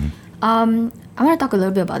schools. I want to talk a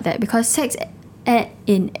little bit about that, because sex ed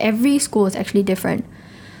in every school is actually different.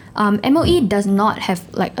 MOE does not have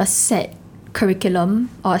like a set curriculum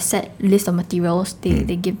or a set list of materials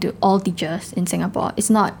they give to all teachers in Singapore. It's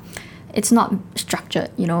not structured,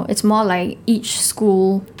 you know. It's more like each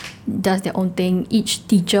school does their own thing. Each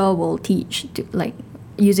teacher will teach to, like,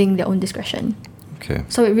 using their own discretion. Okay.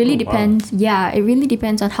 So it really Oh, wow. depends. Yeah, it really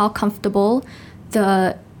depends on how comfortable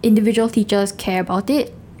the individual teachers care about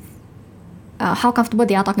it, how comfortable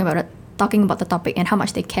they are talking about the topic, and how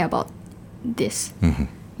much they care about this.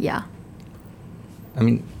 Yeah. I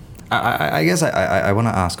mean, I guess I want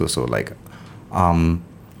to ask also, like,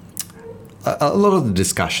 a lot of the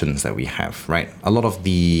discussions that we have, right? A lot of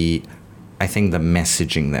the, I think the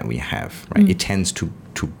messaging that we have, right? It tends to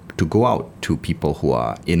go out to people who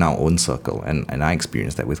are in our own circle, and I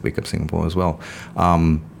experienced that with Wake Up Singapore as well.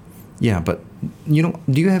 But you know,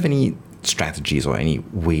 do you have any strategies or any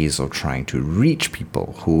ways of trying to reach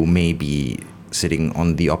people who may be sitting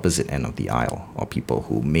on the opposite end of the aisle, or people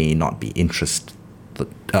who may not be interested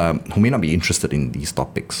in these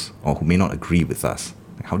topics, or who may not agree with us?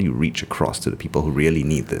 How do you reach across to the people who really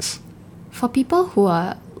need this? For people who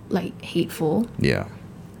are like hateful, Yeah.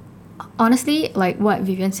 honestly, like what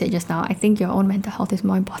Vivian said just now, I think your own mental health is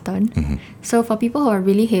more important. So for people who are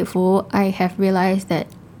really hateful, I have realized that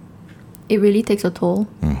it really takes a toll.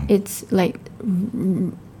 It's like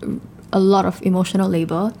a lot of emotional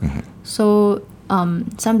labor. So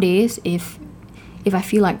some days, if I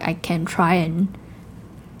feel like I can try and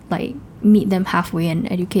like meet them halfway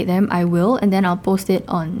and educate them, I will, and then I'll post it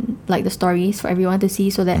on like the stories for everyone to see,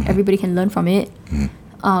 so that everybody can learn from it.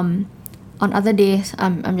 On other days,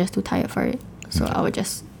 I'm just too tired for it, so I would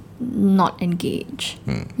just not engage.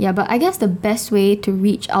 Yeah, but I guess the best way to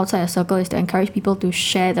reach outside a circle is to encourage people to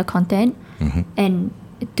share the content, and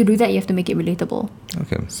to do that you have to make it relatable.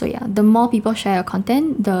 Okay. So yeah, the more people share your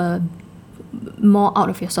content, the more out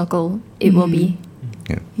of your circle it will be.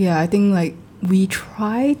 Yeah, I think like we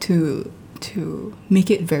try to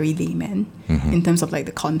make it very layman in terms of like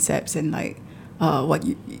the concepts and like what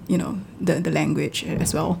you know, the language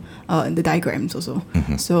as well, the diagrams also.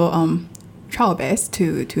 So try our best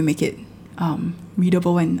to make it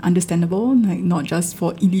readable and understandable, like not just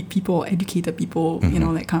for elite people or educated people, you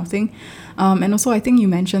know, that kind of thing. And also I think you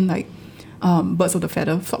mentioned like birds of the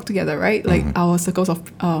feather flock together, right? Like our circles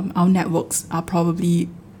of our networks are probably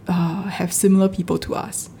have similar people to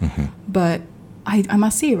us, but I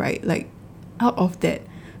must say, right, like out of that,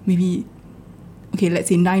 maybe, okay, let's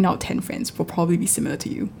say 9 out of 10 friends will probably be similar to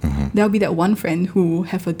you. There'll be that one friend who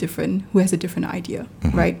has a different idea,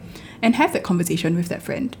 right? And have that conversation with that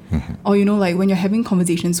friend. Or, you know, like when you're having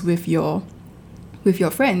conversations with your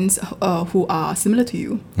friends who are similar to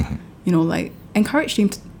you, you know, like encourage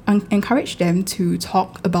them to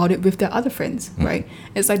talk about it with their other friends, right?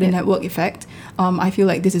 It's like the network effect. I feel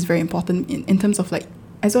like this is very important in terms of like,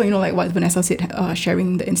 as well, you know, like what Vanessa said,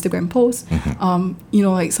 sharing the Instagram post. You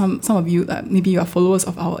know, like some of you, maybe you are followers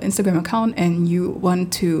of our Instagram account, and you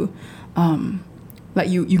want to, like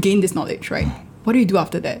you gain this knowledge, right? What do you do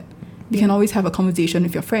after that? You can always have a conversation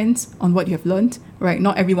with your friends on what you have learned, right?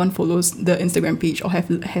 Not everyone follows the Instagram page or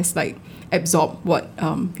has like absorbed what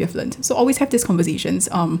you have learned. So always have these conversations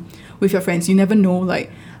with your friends. You never know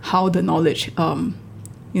like how the knowledge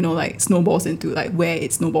you know, like snowballs into, like where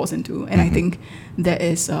it snowballs into. And I think that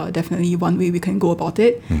is definitely one way we can go about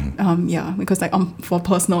it. Yeah, because like for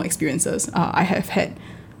personal experiences, I have had,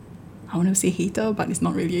 I want to say hater, but it's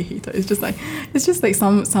not really a hater. It's just like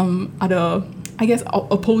some other, I guess,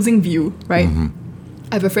 opposing view, right?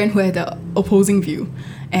 I have a friend who had the opposing view,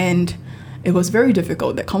 and it was very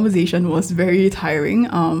difficult. That conversation was very tiring.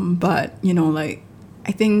 But you know, like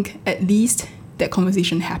I think at least that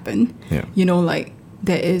conversation happened. You know, like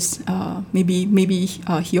there is maybe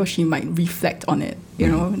he or she might reflect on it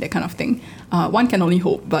you know, that kind of thing. One can only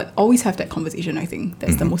hope, but always have that conversation. I think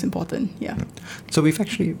that's the most important. Yeah. So we've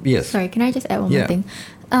actually, yes. Sorry, can I just add one Yeah. more thing?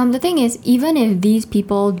 The thing is, even if these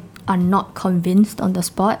people are not convinced on the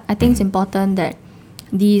spot, I think it's important that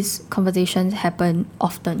these conversations happen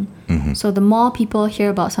often. So the more people hear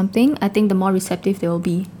about something, I think the more receptive they will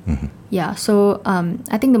be. Yeah, so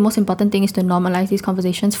I think the most important thing is to normalize these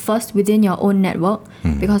conversations first within your own network,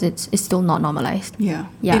 because it's still not normalized. Yeah.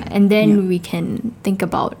 Yeah, and then we can think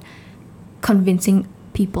about convincing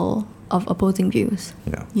people of opposing views.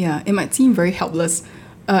 Yeah. Yeah, it might seem very helpless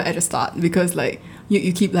at the start because like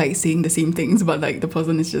you keep like saying the same things, but like the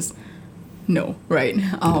person is just no, right?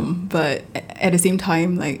 But at the same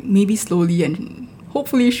time, like maybe slowly and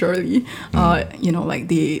hopefully surely, you know, like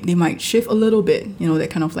they might shift a little bit, you know, that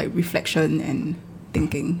kind of like reflection and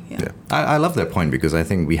thinking. Yeah. Yeah. I love that point because I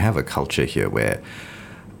think we have a culture here where,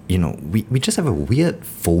 you know, we just have a weird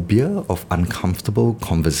phobia of uncomfortable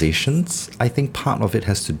conversations. I think part of it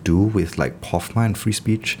has to do with like POFMA and free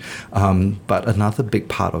speech. But another big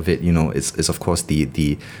part of it, you know, is of course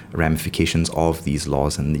the ramifications of these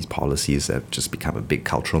laws and these policies that just become a big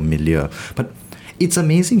cultural milieu. But it's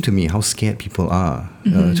amazing to me how scared people are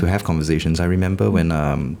to have conversations. I remember when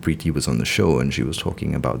Preeti was on the show and she was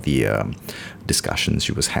talking about the discussions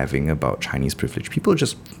she was having about Chinese privilege. People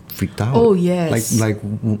just freaked out. Oh, yes. Like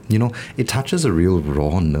you know, it touches a real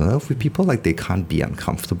raw nerve with people. Like they can't be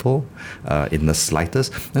uncomfortable in the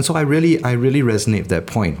slightest. And so I really resonate with that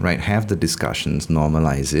point, right? Have the discussions,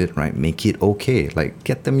 normalize it, right? Make it okay. Like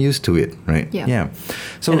get them used to it, right? Yeah.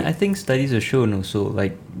 So And I think studies have shown also,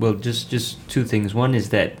 like, well, just two things. One is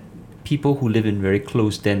that people who live in very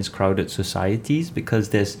close, dense, crowded societies, because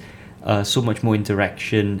there's so much more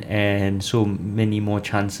interaction and so many more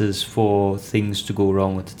chances for things to go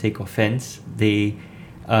wrong or to take offense, they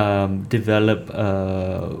develop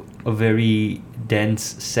a very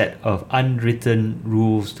dense set of unwritten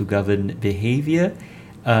rules to govern behavior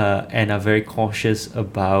and are very cautious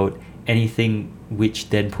about anything which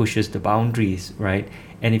then pushes the boundaries, right?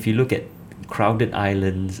 And if you look at crowded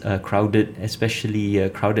islands, crowded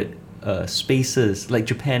spaces like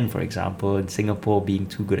Japan, for example, and Singapore being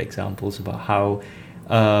two good examples about how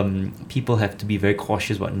people have to be very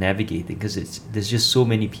cautious about navigating, because there's just so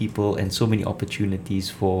many people and so many opportunities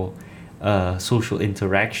for social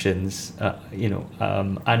interactions,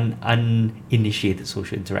 uninitiated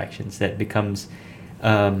social interactions that becomes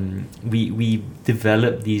we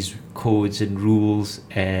develop these codes and rules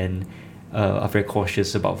and are very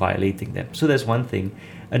cautious about violating them. So that's one thing.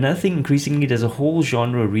 Another thing, increasingly, there's a whole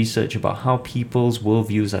genre of research about how people's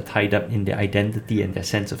worldviews are tied up in their identity and their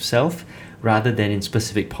sense of self rather than in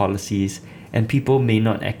specific policies. And people may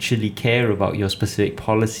not actually care about your specific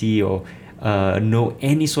policy or know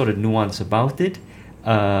any sort of nuance about it.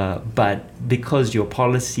 But because your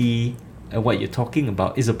policy, what you're talking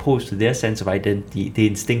about, is opposed to their sense of identity, they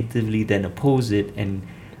instinctively then oppose it and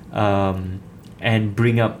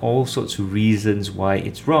bring up all sorts of reasons why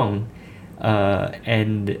it's wrong.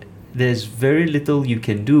 And there's very little you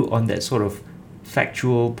can do on that sort of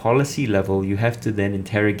factual policy level. You have to then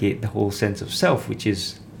interrogate the whole sense of self, which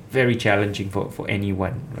is very challenging for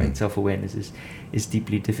anyone, right? Self-awareness is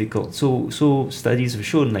deeply difficult. So studies have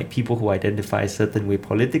shown, like, people who identify a certain way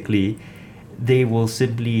politically, they're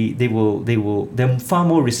far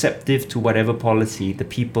more receptive to whatever policy the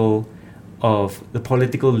people of the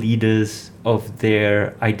political leaders of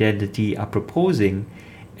their identity are proposing.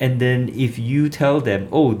 And then if you tell them,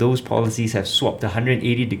 oh, those policies have swapped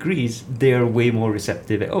 180 degrees, they're way more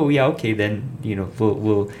receptive. Oh, yeah, okay, then,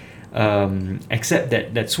 we'll accept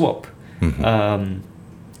that swap.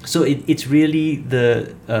 So it's really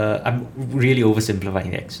I'm really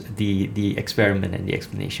oversimplifying the experiment and the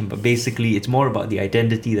explanation, but basically it's more about the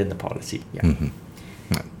identity than the policy. Yeah.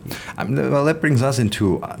 Well, that brings us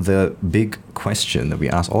into the big question that we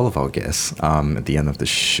ask all of our guests at the end of the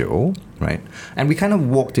show, right? And we kind of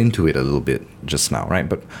walked into it a little bit just now, right?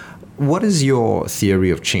 But what is your theory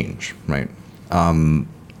of change, right?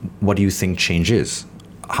 What do you think change is?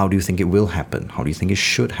 How do you think it will happen? How do you think it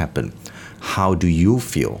should happen? How do you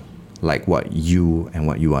feel like what you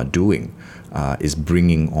are doing is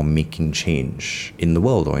bringing or making change in the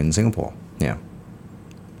world or in Singapore? Yeah.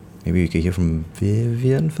 Maybe we could hear from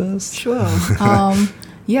Vivian first? Sure.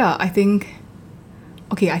 Yeah, I think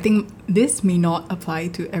this may not apply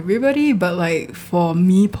to everybody, but like for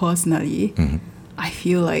me personally, I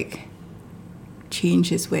feel like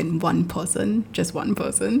change is when just one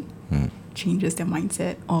person, changes their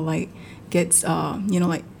mindset or like gets,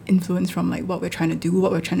 like influence from like what we're trying to do,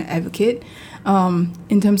 what we're trying to advocate.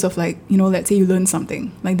 In terms of like, let's say you learn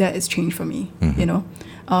something, like that is change for me,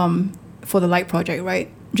 for the Light Project, right?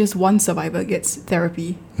 Just one survivor gets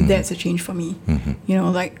therapy. That's a change for me. You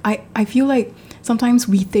know, like I feel like sometimes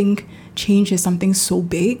we think change is something so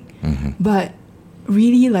big, but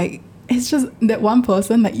really, like, it's just that one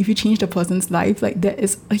person. Like, if you change the person's life, like, that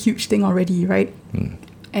is a huge thing already, right?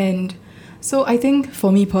 And so I think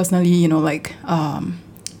for me personally, you know, like,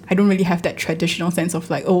 I don't really have that traditional sense of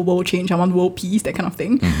like, oh, world change, I want world peace, that kind of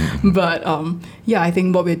thing. But yeah, I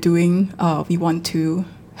think what we're doing, we want to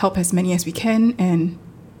help as many as we can, and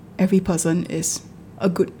every person is a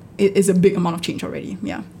big amount of change already.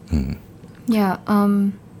 Yeah. Yeah.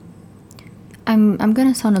 I'm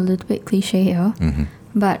gonna sound a little bit cliche here,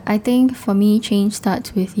 but I think for me, change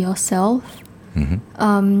starts with yourself.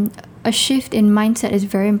 A shift in mindset is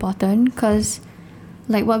very important because,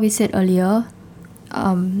 like what we said earlier,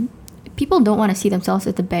 people don't want to see themselves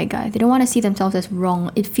as the bad guy. They don't want to see themselves as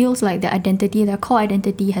wrong. It feels like their identity, their core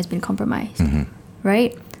identity, has been compromised,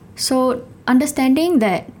 right? So understanding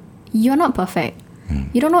that you're not perfect,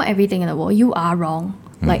 you don't know everything in the world, you are wrong,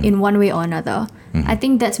 like in one way or another. I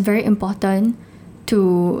think that's very important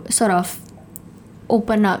to sort of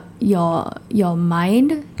open up your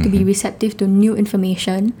mind to be receptive to new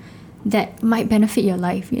information that might benefit your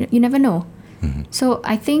life. You never know. So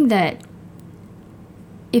I think that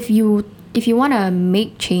if you want to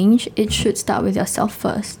make change, it should start with yourself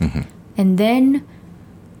first, and then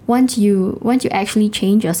once you actually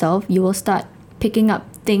change yourself, you will start picking up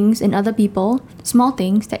things in other people, small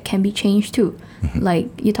things that can be changed too. Like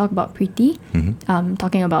you talk about Preeti,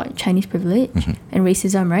 talking about Chinese privilege and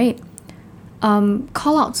racism, right?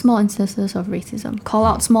 Call out small instances of racism. Call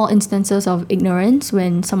out small instances of ignorance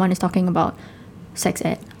when someone is talking about sex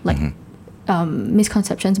ed, like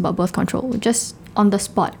misconceptions about birth control. Just on the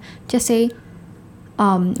spot, just say,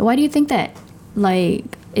 why do you think that? Like,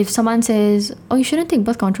 if someone says, oh, you shouldn't take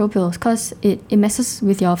birth control pills because it messes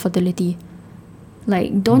with your fertility.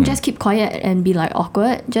 Like, don't just keep quiet and be like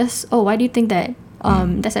awkward. Just, oh, why do you think that?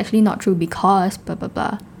 That's actually not true because blah, blah,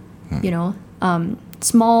 blah. You know,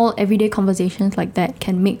 small everyday conversations like that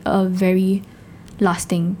can make a very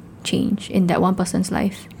lasting change in that one person's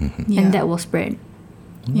life. And that will spread.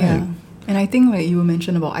 Yeah. And I think, like, you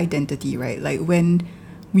mentioned about identity, right? Like, when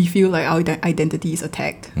we feel like our identity is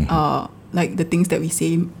attacked, like, the things that we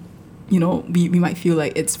say, you know, we might feel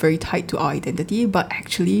like it's very tied to our identity, but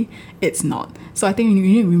actually it's not. So I think you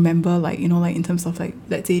need to remember, like, you know, like, in terms of, like,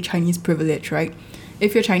 let's say Chinese privilege, right?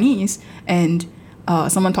 If you're Chinese and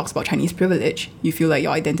someone talks about Chinese privilege, you feel like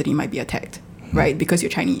your identity might be attacked, right? Because you're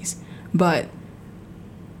Chinese. But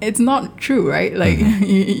it's not true, right? Like,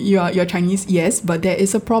 you're Chinese, yes, but there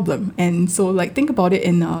is a problem. And so, like, think about it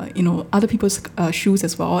in, you know, other people's shoes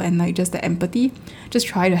as well, and, like, just the empathy. Just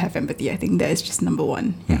try to have empathy. I think that is just number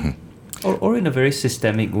one. Yeah. Or in a very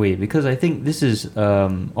systemic way, because I think this is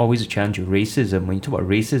always a challenge with racism. When you talk about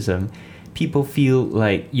racism, people feel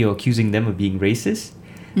like you're accusing them of being racist.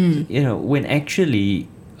 You know, when actually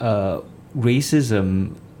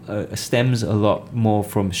racism stems a lot more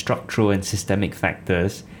from structural and systemic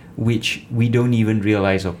factors, which we don't even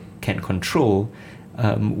realize or can control,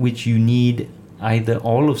 which you need either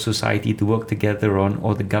all of society to work together on,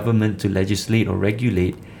 or the government to legislate or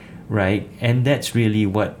regulate, right? And that's really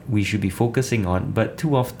what we should be focusing on. But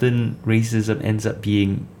too often racism ends up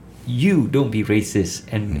being, you don't be racist,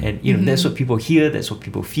 and you know, that's what people hear, that's what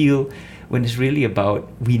people feel, when it's really about,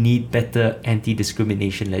 we need better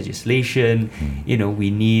anti-discrimination legislation. You know, we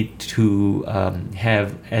need to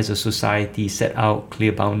have, as a society, set out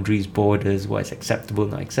clear boundaries, borders, what's acceptable,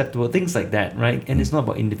 not acceptable, things like that, right? And it's not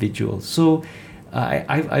about individuals. So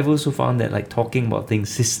I've also found that, like, talking about things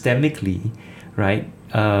systemically, right,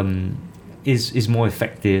 is more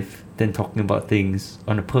effective than talking about things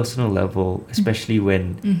on a personal level, especially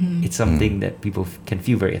when it's something that people can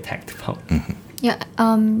feel very attacked about. Yeah,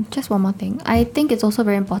 just one more thing. I think it's also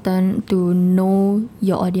very important to know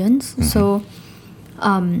your audience. So,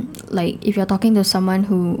 like, if you're talking to someone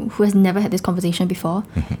who has never had this conversation before,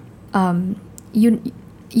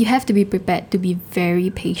 you have to be prepared to be very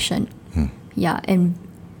patient. Yeah, and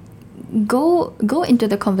go into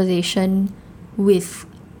the conversation with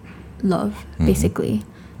love, basically,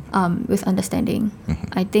 with understanding.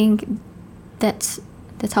 I think that's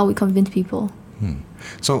how we convince people.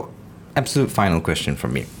 So, absolute final question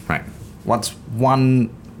from me, right? What's one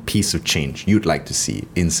piece of change you'd like to see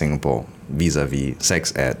in Singapore vis-a-vis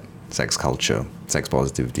sex ed, sex culture, sex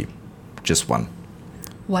positivity? Just one.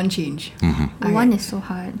 One change. One is so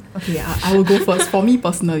hard. Okay, I will go first. For me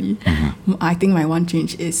personally, I think my one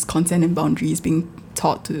change is consent and boundaries being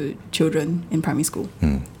taught to children in primary school,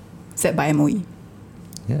 set by MOE.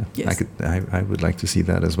 Yeah, Yes. I would like to see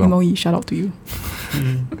that as well. MOE, shout out to you.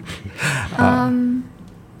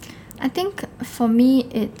 I think for me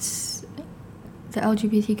it's the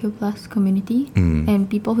LGBTQ plus community and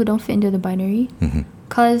people who don't fit into the binary.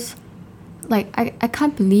 Cause like I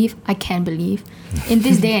can't believe in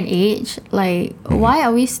this day and age, like why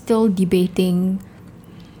are we still debating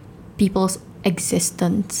people's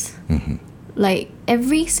existence? Like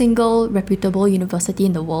every single reputable university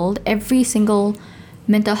in the world, every single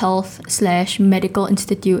mental health / medical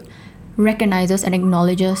institute recognizes and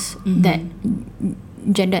acknowledges that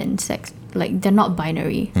gender and sex, like they're not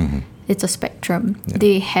binary. It's a spectrum.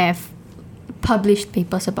 They have published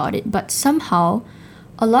papers about it, but somehow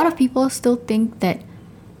a lot of people still think that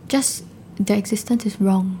just their existence is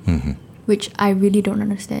wrong, which I really don't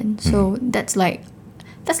understand. So that's like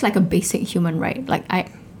a basic human right. Like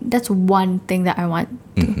that's one thing that I want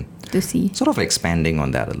to see. Sort of expanding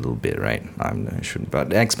on that a little bit, right? I shouldn't,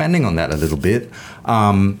 but expanding on that a little bit,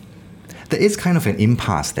 there is kind of an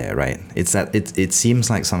impasse there, right? It's that it seems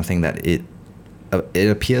like something that it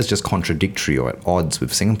appears just contradictory or at odds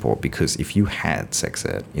with Singapore, because if you had sex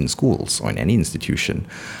ed in schools or in any institution,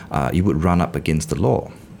 you would run up against the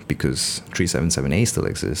law, because 377A still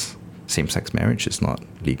exists. Same-sex marriage is not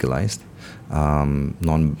legalized.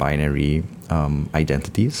 Non-binary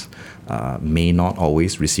identities may not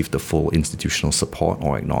always receive the full institutional support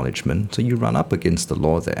or acknowledgement. So you run up against the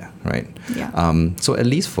law there, right? Yeah. So at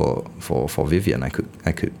least for Vivian, I could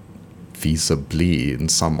feasibly in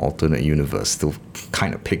some alternate universe still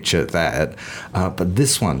kind of picture that. But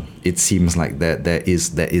this one, it seems like there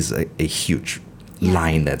is a huge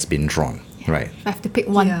line that's been drawn. Right. I have to pick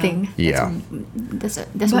one thing.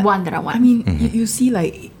 There's one that I want. I mean, you see,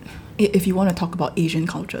 like, if you want to talk about Asian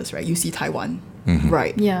cultures, right? You see Taiwan,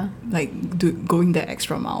 right? Yeah. Like going the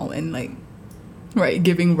extra mile and like, right,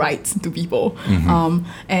 giving rights to people.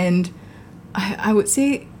 And I would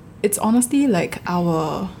say it's honestly like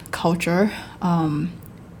our culture.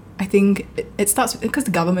 I think it starts because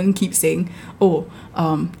the government keeps saying,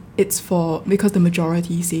 it's because the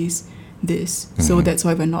majority says this, so that's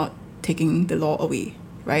why we're not taking the law away,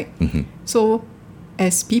 right? So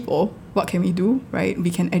as people, what can we do, right? We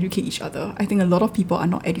can educate each other. I think a lot of people are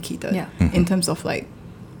not educated in terms of like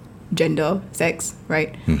gender, sex,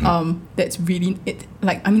 right? That's really it.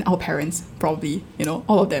 Like, I mean, our parents probably,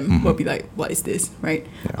 all of them will be like, what is this, right?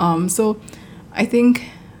 So I think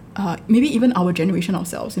maybe even our generation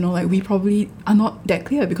ourselves, like we probably are not that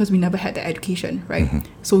clear because we never had that education, right?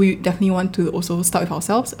 So we definitely want to also start with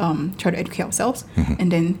ourselves, try to educate ourselves,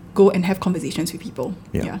 and then go and have conversations with people.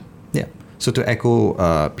 Yeah. So to echo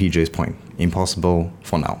PJ's point, impossible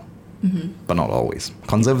for now, but not always.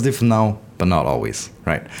 Conservative for now, but not always,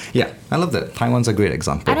 right? Yeah, I love that. Taiwan's a great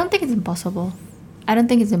example. I don't think it's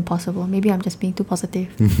impossible. Maybe I'm just being too positive.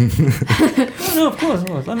 No, of course.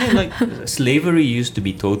 I mean, like, slavery used to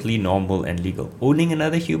be totally normal and legal. Owning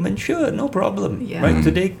another human, sure, no problem. Yeah. Right?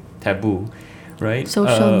 Today, taboo. Right?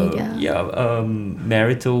 Social media. Yeah.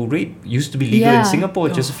 Marital rape used to be legal in Singapore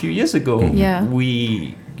just a few years ago. Yeah.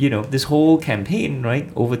 We, this whole campaign, right,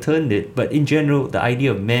 overturned it. But in general, the idea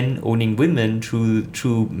of men owning women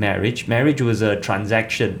through marriage was a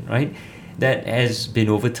transaction, right? That has been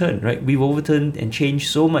overturned, right? We've overturned and changed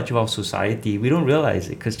so much of our society. We don't realize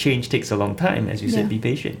it because change takes a long time. As you said, be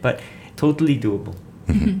patient. But totally doable.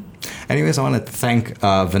 Anyways, I want to thank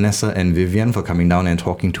Vanessa and Vivian for coming down and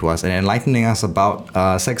talking to us and enlightening us about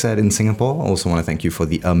sex ed in Singapore. I also want to thank you for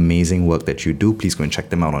the amazing work that you do. Please go and check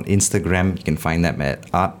them out on Instagram. You can find them at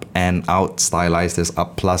Up and Out Stylized. There's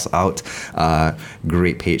Up Plus Out.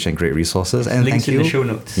 Great page and great resources. And links thank you in the show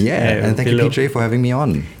notes. And thank below. you, PJ, for having me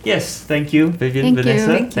on. Yes, thank you, Vivian, Thank you.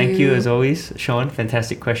 Vanessa. Thank you you. as always, Sean.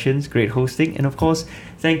 Fantastic questions, great hosting, and of course,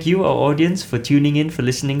 thank you, our audience, for tuning in, for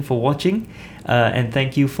listening, for watching. And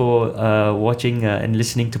thank you for watching and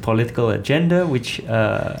listening to Political Agenda, which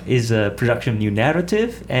is a production of New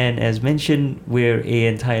Narrative. And as mentioned, we're an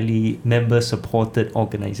entirely member-supported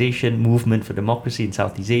organization, movement for democracy in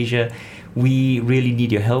Southeast Asia. We really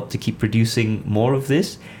need your help to keep producing more of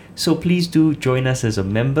this. So please do join us as a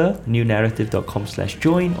member,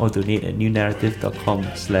 newnarrative.com/join, or donate at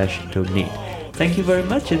newnarrative.com/donate. Thank you very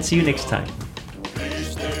much, and see you next time.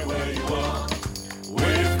 Please stay where you are.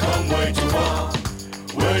 We've come way too far.